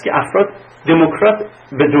این است که افراد دموکرات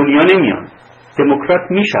به دنیا نمیان، دموکرات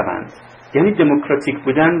میشوند. یعنی دموکرات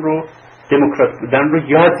بودن رو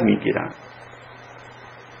یاد میگیرن.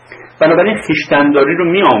 بنابراین خویشتن‌داری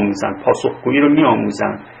رو میآموزن، پاسخگویی رو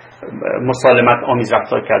میآموزن، مسالمت آمیز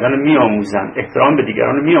رفتار کردن رو میآموزن، احترام به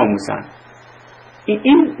دیگران رو میآموزن.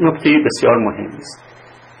 این نکته بسیار مهمی است.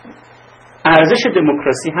 ارزش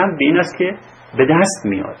دموکراسی هم به این است که به دست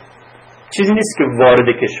میاد. چیزی نیست که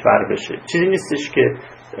وارد کشور بشه، چیزی نیستش که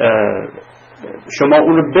شما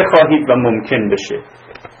اون رو بخواهید و ممکن بشه.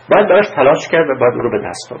 باید براش تلاش کرد و باید اون رو به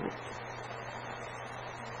دست آورد.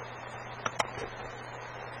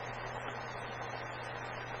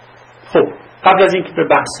 خب قبل از اینکه به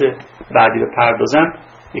بحث بعدی بپردازم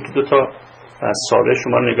یکی دو تا از سوال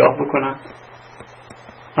شما رو نگاه بکنم.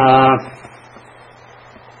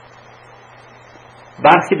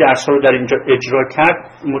 برخی درس‌ها رو در اینجا اجرا کرد،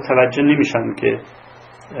 متوجه نمیشم که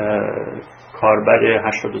کاربر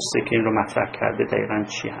 83 که این رو مطرح کرده دقیقاً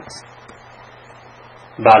چی هست.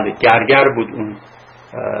 بله، گرگر بود اون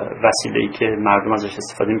وسیله‌ای که مردم ازش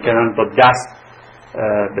استفاده می‌کردن، با دست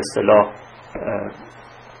به اصطلاح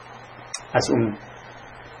از اون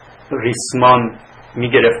ریسمان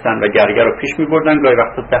میگرفتن و گرگر رو پیش میبردن. گاهی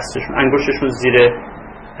وقتا دستشون انگشتشون زیر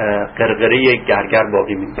قرقره گرگر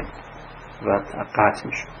باقی میموند و قطع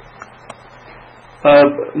میشد.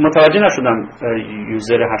 متوجه نشدم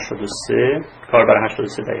یوزر 83 کاربر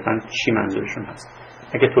 83 دقیقاً چی منظورشون هست.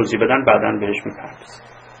 اگه توضیح بدن بعداً بهش میپردازم.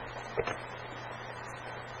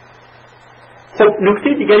 خب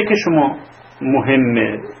نکته دیگری که شما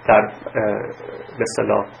مهمه در به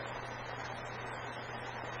اصطلاح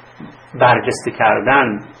برجسته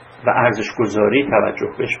کردن و ارزش گذاری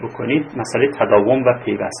توجه بهش بکنید مسئله تداوم و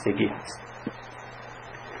پیوستگی هست.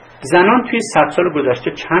 زنان توی 100 سال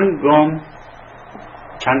گذشته چند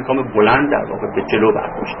گام بلند در واقع به جلو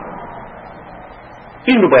برداشتن.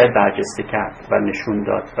 این رو باید برجسته کرد و نشون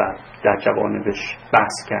داد و در جوانبش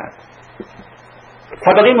بحث کرد.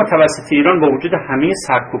 طبقه متوسط ایران با وجود همه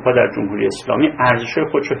سرکوب‌ها در جمهوری اسلامی ارزش‌های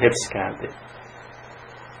خودش رو حفظ کرده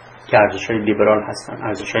که ارزش‌های لیبرال هستن،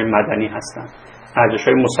 ارزش‌های مدنی هستن،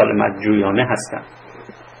 ارزش‌های مسالمت جویانه هستن.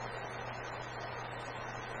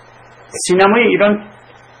 سینمای ایران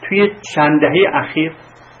توی چند دهه اخیر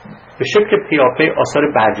به شکل پیاپی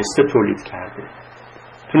آثار برجسته تولید کرده.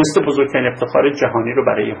 تونسته بزرگترین افتخار جهانی رو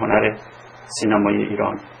برای هنر سینمای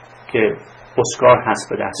ایران که اسکار هست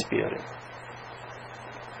به دست بیاره.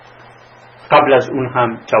 قبل از اون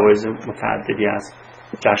هم جوایز متعددی از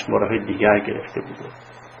جشنواره‌های دیگر گرفته بوده.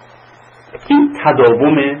 این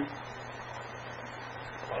تداوم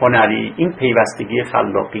هنری، این پیوستگی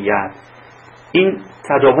خلاقیت، این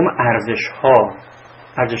تداوم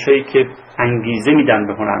ارزش‌هایی که انگیزه میدن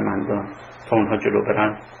به هنرمندان تا اونها جلو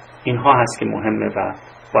برن، اینها هست که مهمه و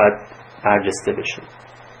باید برجسته بشه.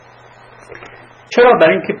 چرا؟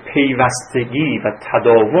 برای اینکه پیوستگی و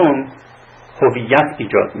تداوم هویت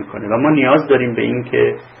ایجاد میکنه و ما نیاز داریم به این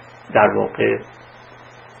که در واقع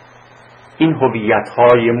این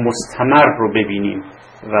هویت‌های مستمر رو ببینیم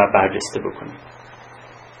و برجسته بکنیم.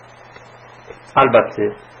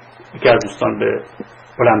 البته یکی از دوستان به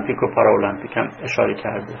المپیک و پارالمپیک هم اشاره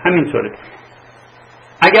کرده، همینطوره.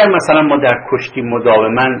 اگر مثلا ما در کشتی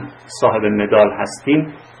مداوما صاحب مدال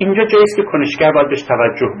هستیم، اینجا جایی است که کنشگر باید بهش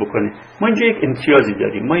توجه بکنه. ما اینجا یک امتیازی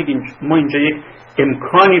داریم، ما اینجا یک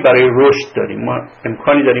امکانی برای رشد داریم، ما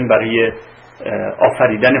امکانی داریم برای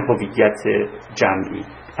آفریدن هویت جمعی.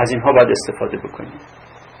 از اینها باید استفاده بکنیم.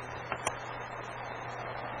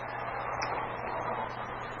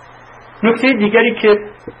 نکته دیگری که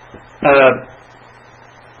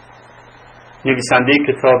نویسنده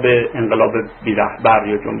کتاب انقلاب بی‌رهبر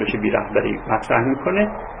یا جنبش بی‌رهبری مطرح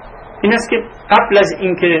میکنه این است که قبل از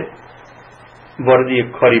اینکه وارد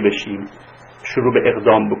یک کاری بشیم، شروع به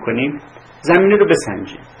اقدام بکنیم، زمینه رو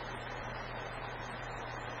بسنجیم،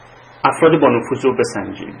 افراد با نفوذ رو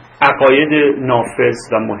بسنجیم، عقاید نافذ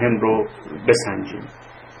و مهم رو بسنجیم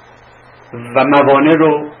و موانع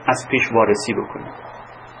رو از پیش وارسی بکنیم.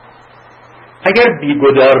 اگر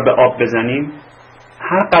بیگدار به آب بزنیم،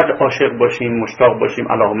 هر قدر عاشق باشیم، مشتاق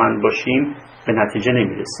باشیم، علاقمند باشیم، به نتیجه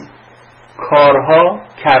نمیرسیم.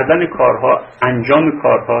 کردن کارها، انجام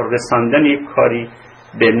کارها، رساندن یک کاری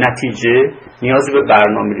به نتیجه نیاز به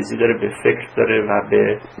برنامه‌ریزی داره، به فکر داره و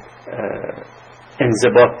به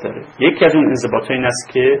انضباط داره. یکی از اون انضباط‌ها این است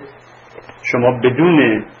که شما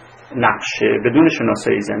بدون نقشه، بدون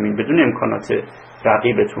شناسایی زمین، بدون امکانات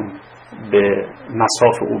رقیبتون به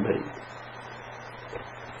مصاف او برید.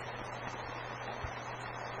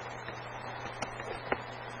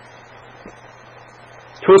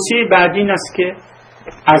 توصیه بعدی این است که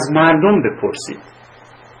از مردم بپرسید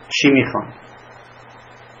چی میخوان.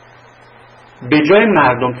 به جای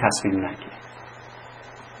مردم تصمیم نگیرید.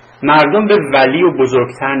 مردم به ولی و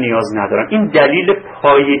بزرگتر نیاز ندارن. این دلیل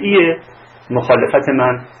پایه‌ای مخالفت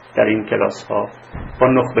من در این کلاس ها با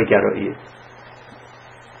نخبه گراییه.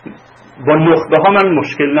 با نخبه ها من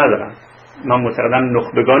مشکل ندارم. من معتقدم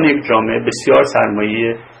نخبگان یک جامعه بسیار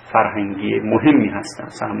سرمایه فرهنگی مهمی هستند،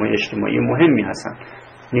 سرمایه اجتماعی مهمی هستند.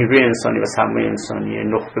 نیروی انسانی و سرمایه انسانی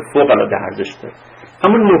نخبه فوق‌العاده ارزش داره.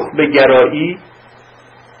 اما نخبه گرایی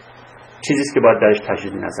چیزی است که باید درش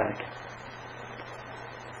تجدید نظر کرد.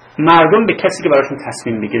 مردم به کسی که براشون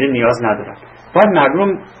تصمیم میگیره نیاز ندارن. باید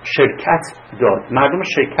مردم شرکت داد. مردم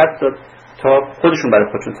شرکت داد تا خودشون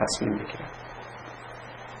برای خودشون تصمیم بگیرن.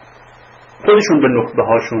 خودشون به نخبه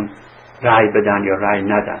هاشون رأی بدن یا رأی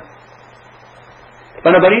ندن.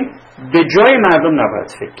 بنابراین به جای مردم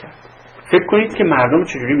نباید فکر کرد. فکر کنید که مردم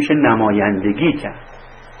چجوری میشه نمایندگی کرد.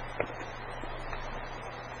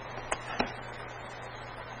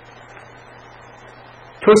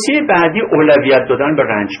 توصیه بعدی اولویت دادن به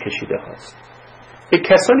رنج کشیده هاست. به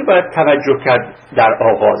کسانی باید توجه کرد در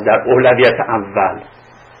آغاز، در اولویت اول،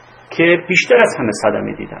 که بیشتر از همه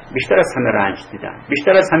صدمه دیدن، بیشتر از همه رنج دیدن،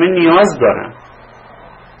 بیشتر از همه نیاز دارن.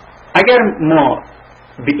 اگر ما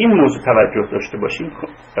به این موضوع توجه داشته باشیم،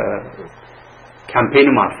 کمپین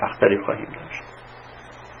موفق‌تری خواهیم داشت.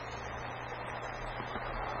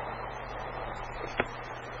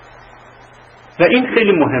 و این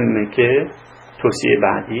خیلی مهمه که توصیه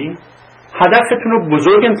بعدی، هدفتون رو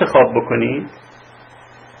بزرگ انتخاب بکنید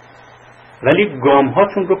ولی گام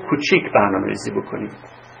هاتون رو کوچیک برنامه‌ریزی بکنید.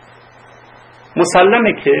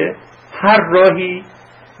 مسلمه که هر راهی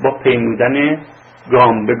با پیمودن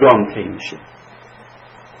گام به گام طی میشه.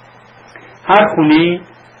 هر خونه‌ای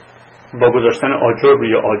با گذاشتن آجر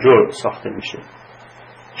روی آجر ساخته میشه.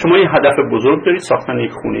 شما یه هدف بزرگ دارید، ساختن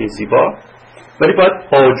یک خونه زیبا، ولی باید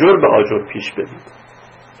آجر به آجر پیش برید.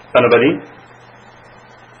 بنابراین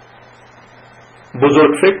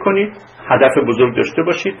بزرگ فکر کنید، هدف بزرگ داشته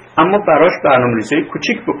باشید، اما براش برنامه‌ریزی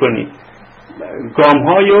کوچیک بکنید.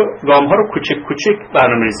 گام ها رو کوچیک کوچیک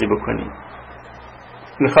برنامه‌ریزی بکنید.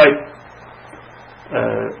 میخواید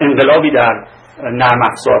انقلابی در نرم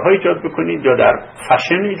افزارها ایجاد بکنید یا در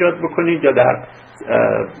فشن ایجاد بکنید یا در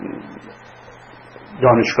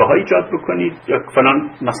دانشگاه ها ایجاد بکنید یا فلان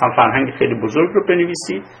مثلا فرهنگ خیلی بزرگ رو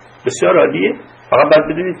بنویسید، بسیار عالیه، فقط باید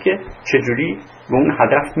بدونید که چجوری به اون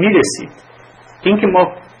هدف میرسید. این که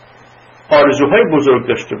ما آرزوهای بزرگ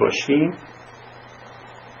داشته باشیم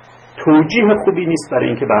توجیه خوبی نیست برای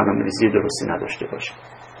اینکه برنامه‌ریزی درستی نداشته باشیم.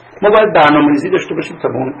 ما باید برنامه‌ریزی داشته باشیم تا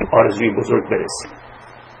به اون آرزوی بزرگ برسیم.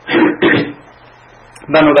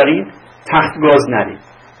 بنابراین تخت‌گاز نرید،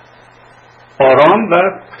 آرام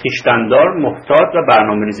و خویشتن‌دار، محتاط و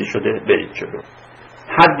برنامه‌ریزی شده برید جلو.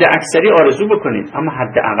 حد اکثری آرزو بکنید اما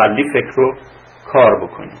حد اقلی فکر رو کار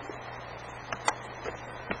بکنید.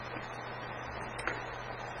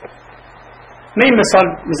 من این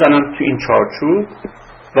مثال میزنم تو این چارچوب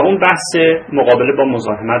و اون بحث مقابله با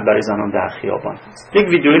مزاحمت برای زنان در خیابان هست. یک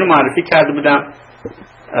ویدیویی رو معرفی کرده بودم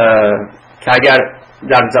که اگر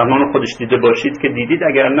در زمان خودش دیده باشید که دیدید،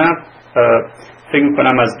 اگر نه فکر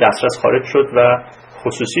میکنم از دسترس خارج شد و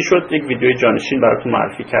خصوصی شد. یک ویدیوی جانشین براتون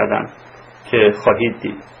معرفی کردم که خواهید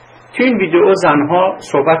دید. تو این ویدیو زنها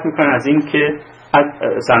صحبت میکنن از این که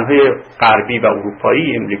زنهای غربی و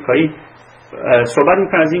اروپایی امریکایی صحبت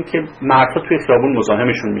میکنن از این که مردها توی خیابون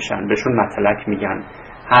مزاحمشون میشن، بهشون مطلق میگن،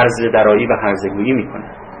 هرزه درایی و هرزگویی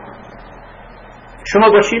میکنن. شما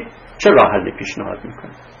باشید چه راه حلی پیشنهاد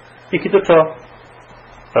میکنید؟ یکی دو تا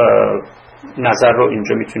نظر رو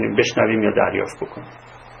اینجا میتونیم بشنویم یا دریافت بکنیم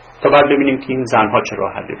تا بعد ببینیم که این زنها چه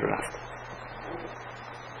راه حلی رو رفتن.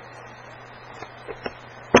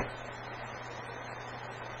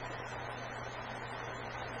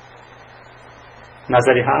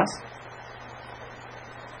 نظری هست؟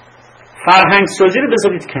 فرهنگ سازی رو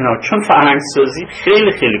بذارید کنار، چون فرهنگ سازی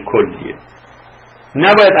خیلی خیلی کلیه،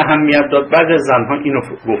 نباید اهمیت داد. بعضی زنها اینو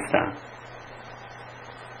گفتن،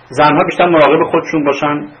 زنها بیشتر مراقب خودشون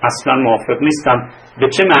باشن. اصلا موافق نیستم. به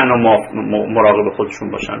چه معنا مراقب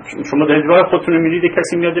خودشون باشن؟ شما دارید راه خودتون رو میرید،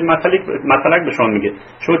 کسی میاد مطلق به شما میگه،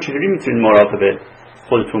 شما چجوری میتونید مراقب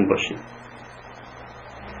خودتون باشید؟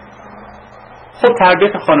 خب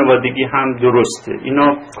تربیت خانوادگی هم درسته،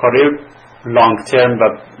 اینا کار لانگ ترم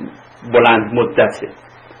و بلند مدته.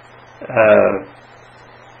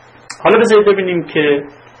 حالا بذارید ببینیم که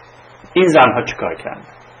این زنها چیکار کردن.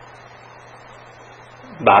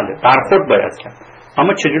 بله، برخورد باید کرد،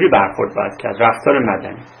 اما چجوری برخورد باید کرد؟ رفتار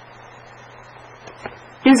مدنی.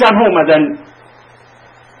 این زنها اومدن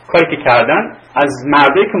کاری که کردن، از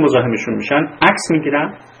مردایی که مزاحمشون میشن عکس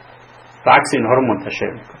میگیرن و عکس اینها رو منتشر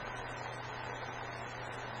میکنن.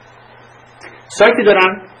 سایتی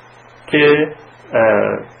دارن که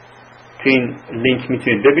تو این لینک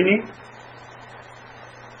میتونید ببینید.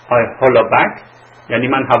 حالا بک، یعنی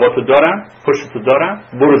من هوا تو دارم، پشت تو دارم،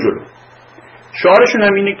 برو جلو. شعارشون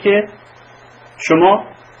هم اینه که شما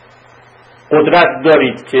قدرت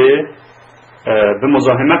دارید که به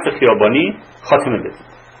مزاحمت خیابانی خاتمه بدید.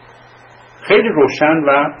 خیلی روشن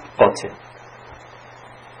و قاطع.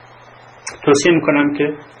 توصیه میکنم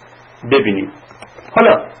که ببینید.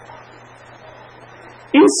 حالا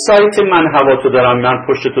این سایت من هوا تو دارم، من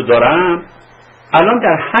پشت تو دارم، الان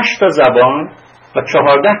در 8 تا زبان و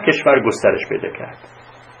 14 کشور گسترش پیدا کرد.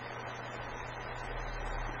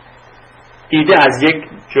 ایده از یک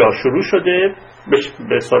جا شروع شده،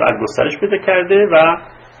 به سرعت گسترش پیدا کرده و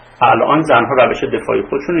الان زنها روش دفاعی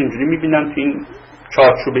خودشون اینجوری میبینن تو این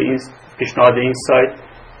چارچوب این پیشنهاد این سایت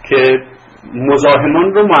که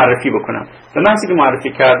مزاحمان رو معرفی بکنن. به محضی که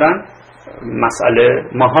معرفی کردن مسئله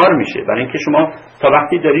مهار میشه، برای اینکه شما تا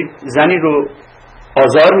وقتی دارید زنی رو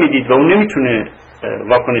آزار میدید و اون نمیتونه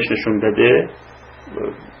واکنش نشون بده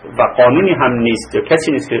و قانونی هم نیست یا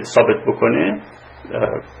کسی نیست که ثابت بکنه،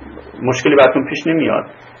 مشکلی براتون پیش نمیاد.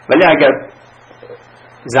 ولی اگر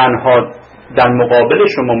زنها در مقابل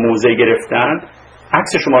شما موضع گرفتن،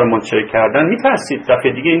 عکس شما رو منتشر کردن، میترسید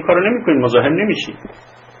دفعه دیگه این کارو نمیکنید، مزاحم نمیشید.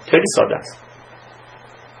 خیلی ساده است.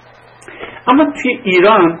 اما توی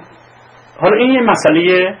ایران حالا این یه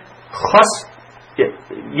مسئله خاص،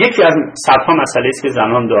 یکی از صدها مسئله است که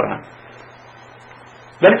زنان دارن،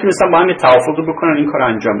 ولی که مثلا با هم توافق بکنن این کار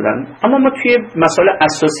انجام بدن. اما ما توی مسائل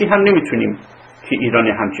اساسی هم نمیتونیم که ایران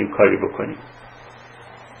همچین کاری بکنیم.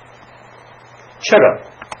 چرا؟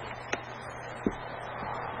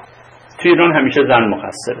 توی ایران همیشه زن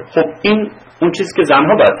مقصره. خب این اون چیزی که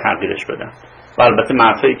زنها باید تغییرش بدن و البته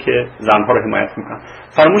مردهایی که زنها رو حمایت میکنن.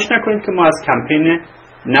 فراموش نکنید که ما از کمپین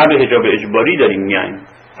نه به حجاب اجباری داریم میایم،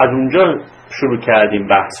 از اونجا شروع کردیم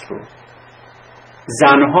بحث رو.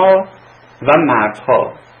 زنها و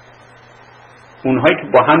مردها، اونهایی که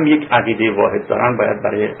با هم یک عقیده واحد دارن، باید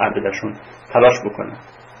برای عقیدهشون تلاش بکنن.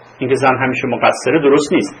 اینکه زن همیشه مقصره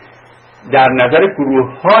درست نیست. در نظر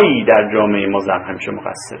گروه‌هایی در جامعه ما زن همیشه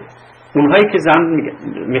مقصره. اونهایی که زن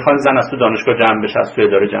میخوان زن از تو دانشگاه جمع بشه، از تو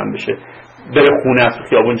اداره جمع بشه، بره خونه، از تو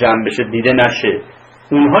خیابون جمع بشه، دیده نشه،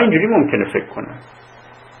 اونها اینجوری ممکنه فکر کنن.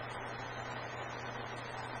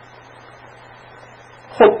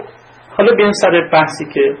 خب حالا بیایم سر بحثی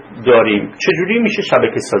که داریم، چجوری میشه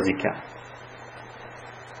شبکه سازی کرد.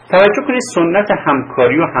 توجه کنید سنت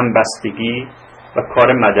همکاری و همبستگی و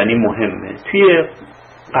کار مدنی مهمه. توی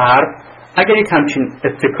غرب اگر یک همچین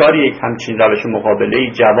ابتکاری، یک همچین روش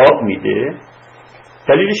مقابله‌ای جواب میده،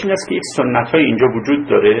 دلیلش این است که یک سنت‌های اینجا وجود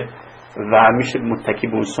داره و میشه متکی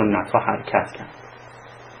به اون سنت‌ها حرکت کرد.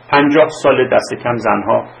 50 سال دست کم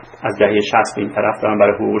زنها از دهه 60 به این طرف دارن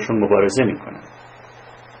برای حقوقشون مبارزه میکنن.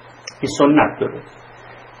 این سنت داره.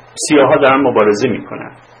 سیاها دارن مبارزه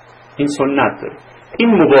میکنن. این سنت داره. این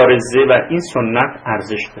مبارزه و این سنت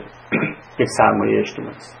ارزش داره. یک سرمایه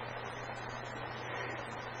اجتماعی است.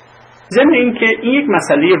 ضمن این که این یک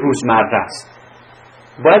مسئله روزمره است.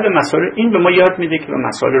 باید به مسائل این به ما یاد میده که به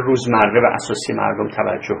مسائل روزمره و اساسی مردم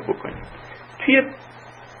توجه بکنیم. توی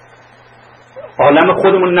عالم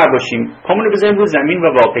خودمون نباشیم، پامون رو بزنیم رو زمین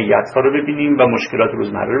و واقعیت‌ها رو ببینیم و مشکلات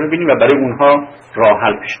روزمره رو ببینیم و برای اونها راه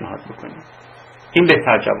حل پیشنهاد بکنیم. این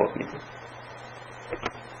بهتر جواب میده.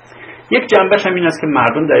 یک جنبش هم این است که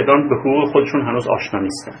مردم در ایران به حقوق خودشون هنوز آشنا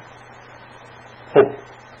نیستن. خب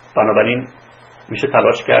بنابراین میشه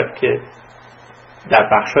تلاش کرد که در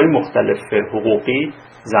بخش‌های مختلف حقوقی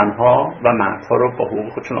زنها و مردها رو با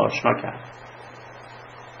حقوق خودشون آشنا کرد.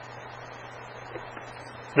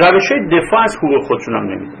 روش‌های دفاع از حقوق خودشون هم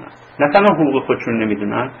نمیدونن. نه تنها حقوق خودشون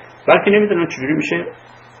نمیدونن، بلکه نمیدونن چجوری میشه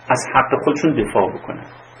از حق خودشون دفاع بکنن.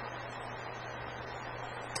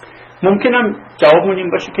 ممکنم جوابمون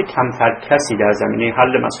این باشه که کمتر کسی در زمینه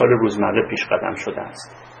حل مسائل روزمره پیش قدم شده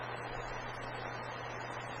است.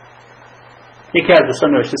 یکی از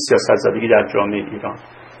دوستان نوشته سیاست زدگی در جامعه ایران.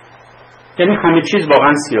 یعنی همه چیز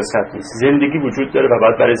واقعا سیاست نیست. زندگی وجود داره و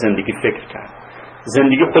باید برای زندگی فکر کرد.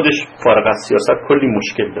 زندگی خودش فارغ از سیاست کلی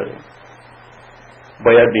مشکل داره.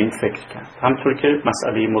 باید به این فکر کرد. همطور که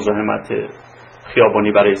مسئله مزاحمت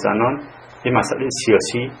خیابانی برای زنان یه مسئله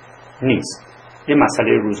سیاسی نیست. یه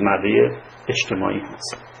مسئله روزمره اجتماعی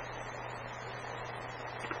هست.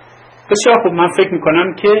 بسیار خوب، من فکر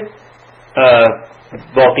میکنم که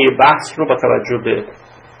باقی بحث رو با توجه به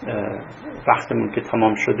وقتمون که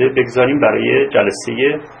تمام شده بگذاریم برای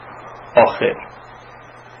جلسه آخر.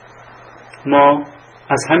 ما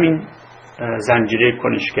از همین زنجیره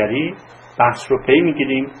کنشگری بحث رو پی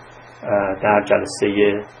میگیریم در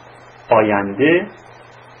جلسه آینده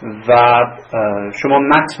و شما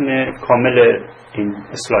متن کامل این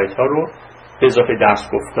اسلاید ها رو به اضافه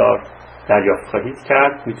درس گفتار دریافت خواهید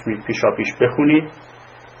کرد. میتونید پیشا پیش بخونید،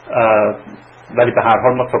 ولی به هر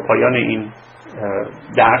حال ما تا پایان این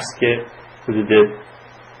درس که حدود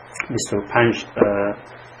 25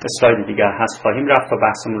 اسلاید دیگر هست خواهیم رفت تا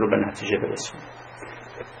بحثمون رو به نتیجه برسونیم.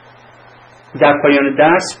 در پایان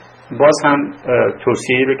درس باز هم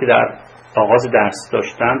توصیه‌ای رو که در آغاز درس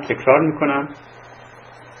داشتم تکرار میکنم.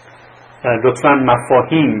 لطفاً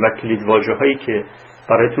مفاهیم و کلیدواژه‌هایی که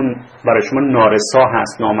برای شما نارسا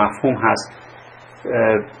هست، نامفهوم هست،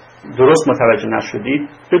 درست متوجه نشدید،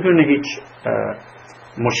 بدون هیچ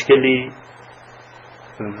مشکلی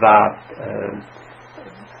و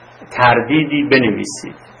تردیدی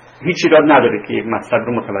بنویسید. هیچ ایراد نداره که یک مطلب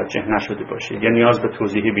رو متوجه نشده باشید یا نیاز به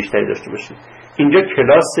توضیح بیشتری داشته باشید. اینجا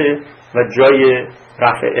کلاسه و جای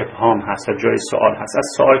رفع ابهام هست و جای سوال هست. از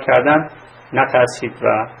سوال کردن نترسید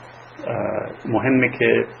و مهمه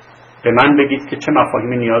که به من بگید که چه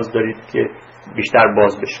مفاهیمی نیاز دارید که بیشتر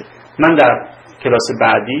باز بشه. من در کلاس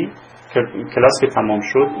بعدی، کلاس که تمام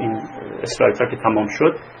شد، این اسلایدها که تمام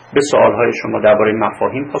شد، به سوالهای شما درباره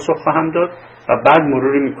مفاهیم پاسخ خواهم داد و بعد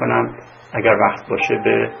مروری میکنم اگر وقت باشه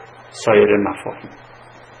به سایر مفاهیم.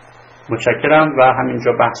 متشکرم و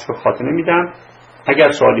همینجا بحث رو خاتمه میدم. اگر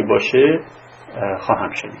سوالی باشه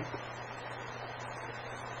خواهم شنید.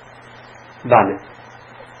 بله،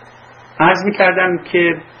 عرض میکردم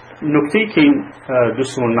که نکته‌ای که این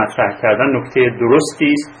دوستمون مطرح کردن نکته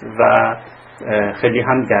درستی است و خیلی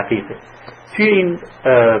هم دقیقه. توی این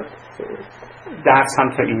درس هم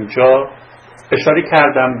تا اینجا اشاره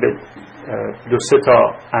کردم به 2-3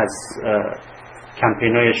 تا از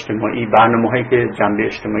کمپین‌های اجتماعی، برنامه‌هایی که جنبه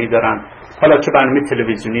اجتماعی دارن، حالا چه برنامه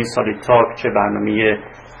تلویزیونی سالی تاک، چه برنامه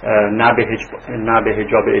نه به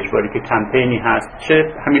حجاب اجباری که کمپینی هست،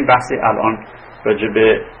 چه همین بحث الان راجع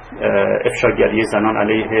به افشاگری زنان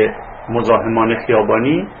علیه مزاحمان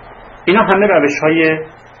خیابانی. اینا همه روش‌های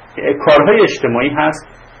کارهای اجتماعی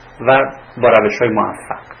هست و با روش‌های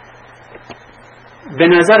موفق. به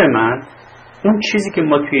نظر من اون چیزی که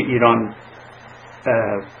ما توی ایران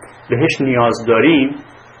بهش نیاز داریم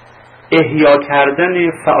احیا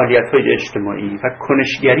کردن فعالیت‌های اجتماعی و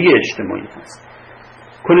کنشگری اجتماعی هست.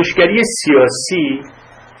 کنشگری سیاسی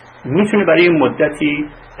میتونه برای مدتی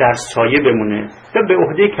در سایه بمونه و به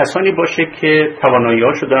عهده کسانی باشه که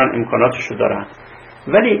توانایی‌هاشو دارن، امکاناتشو دارن.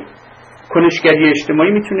 ولی کنشگری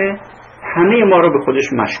اجتماعی میتونه همه ما رو به خودش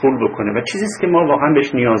مشغول بکنه و چیزی است که ما واقعا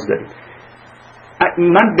بهش نیاز داریم.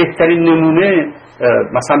 من بهترین نمونه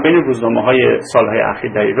مثلا بین روزنامه‌های سالهای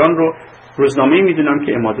اخیر در ایران رو روزنامه‌ای میدونم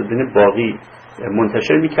که عمادالدین باقی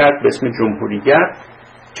منتشر میکرد به اسم جمهوریگر.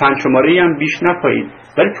 چند شماره‌ای هم بیش نپایید،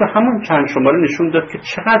 ولی تو همون چند شماره نشون داد که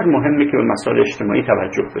چقدر مهمه که به مسائل اجتماعی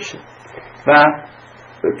توجه بشه. و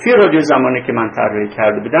توی رادیو زمانی که من طراحی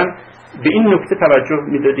کرده بودم به این نکته توجه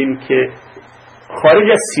میدادیم که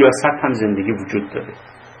خارج از سیاست هم زندگی وجود داره.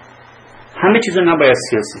 همه چیز رو نباید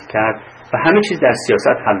سیاسی کرد و همه چیز در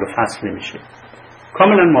سیاست حل و فصل نمیشه.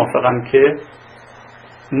 کاملا موافقم که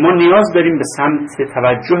ما نیاز داریم به سمت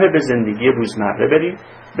توجه به زندگی روزمره بریم،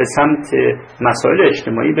 به سمت مسائل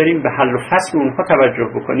اجتماعی بریم، به حل و فصل اونها توجه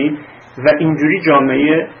بکنیم و اینجوری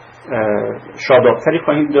جامعه شادابتری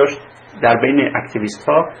خواهیم داشت در بین اکتیویست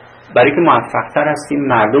ها. برای که موفق‌تر هستیم،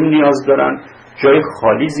 مردم نیاز دارن، جای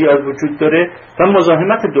خالی زیاد وجود داره و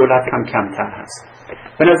مزاحمت دولت هم کمتر هست.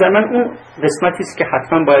 به نظر من اون قسمتی است که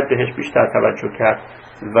حتما باید بهش بیشتر توجه کرد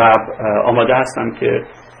و آماده هستم که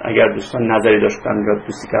اگر دوستان نظری داشتن یا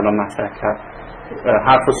دوستی که الان مطرح کرد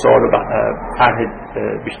حرف و سوال و طرح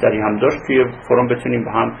بیشتری هم داشت توی فروم بتونیم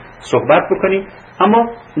با هم صحبت بکنیم.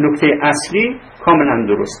 اما نکته اصلی کاملا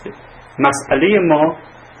درسته. مسئله ما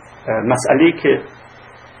مسئله‌ای که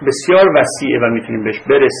بسیار وسیعه و میتونیم بهش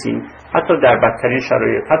برسیم حتی در بدترین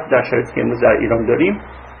شرایط، حتی در شرایطی که امروز در ایران داریم،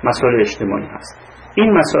 مسائل اجتماعی هست.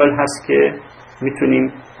 این مسائل هست که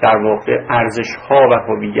میتونیم در واقع ارزش‌ها و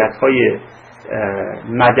هویت‌های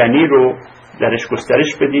مدنی رو درش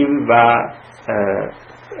گسترش بدیم و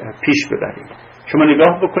پیش ببریم. شما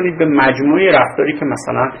نگاه بکنید به مجموعه رفتاری که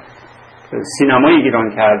مثلا سینمای ایران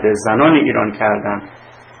کرده، زنان ایران کردن،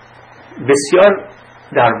 بسیار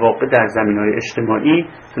در واقع در زمینه‌های اجتماعی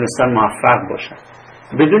تونستن موفق باشن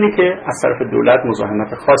بدونی که از طرف دولت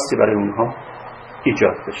مزاحمت خاصی برای اونها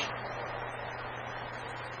ایجاد بشه.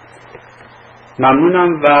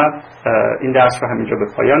 ممنونم و این درس رو همینجا به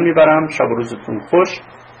پایان میبرم. شب و روزتون خوش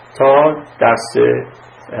تا درس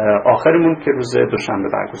آخرمون که روز دوشنبه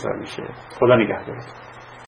برگزار میشه. خدا نگهدارتون.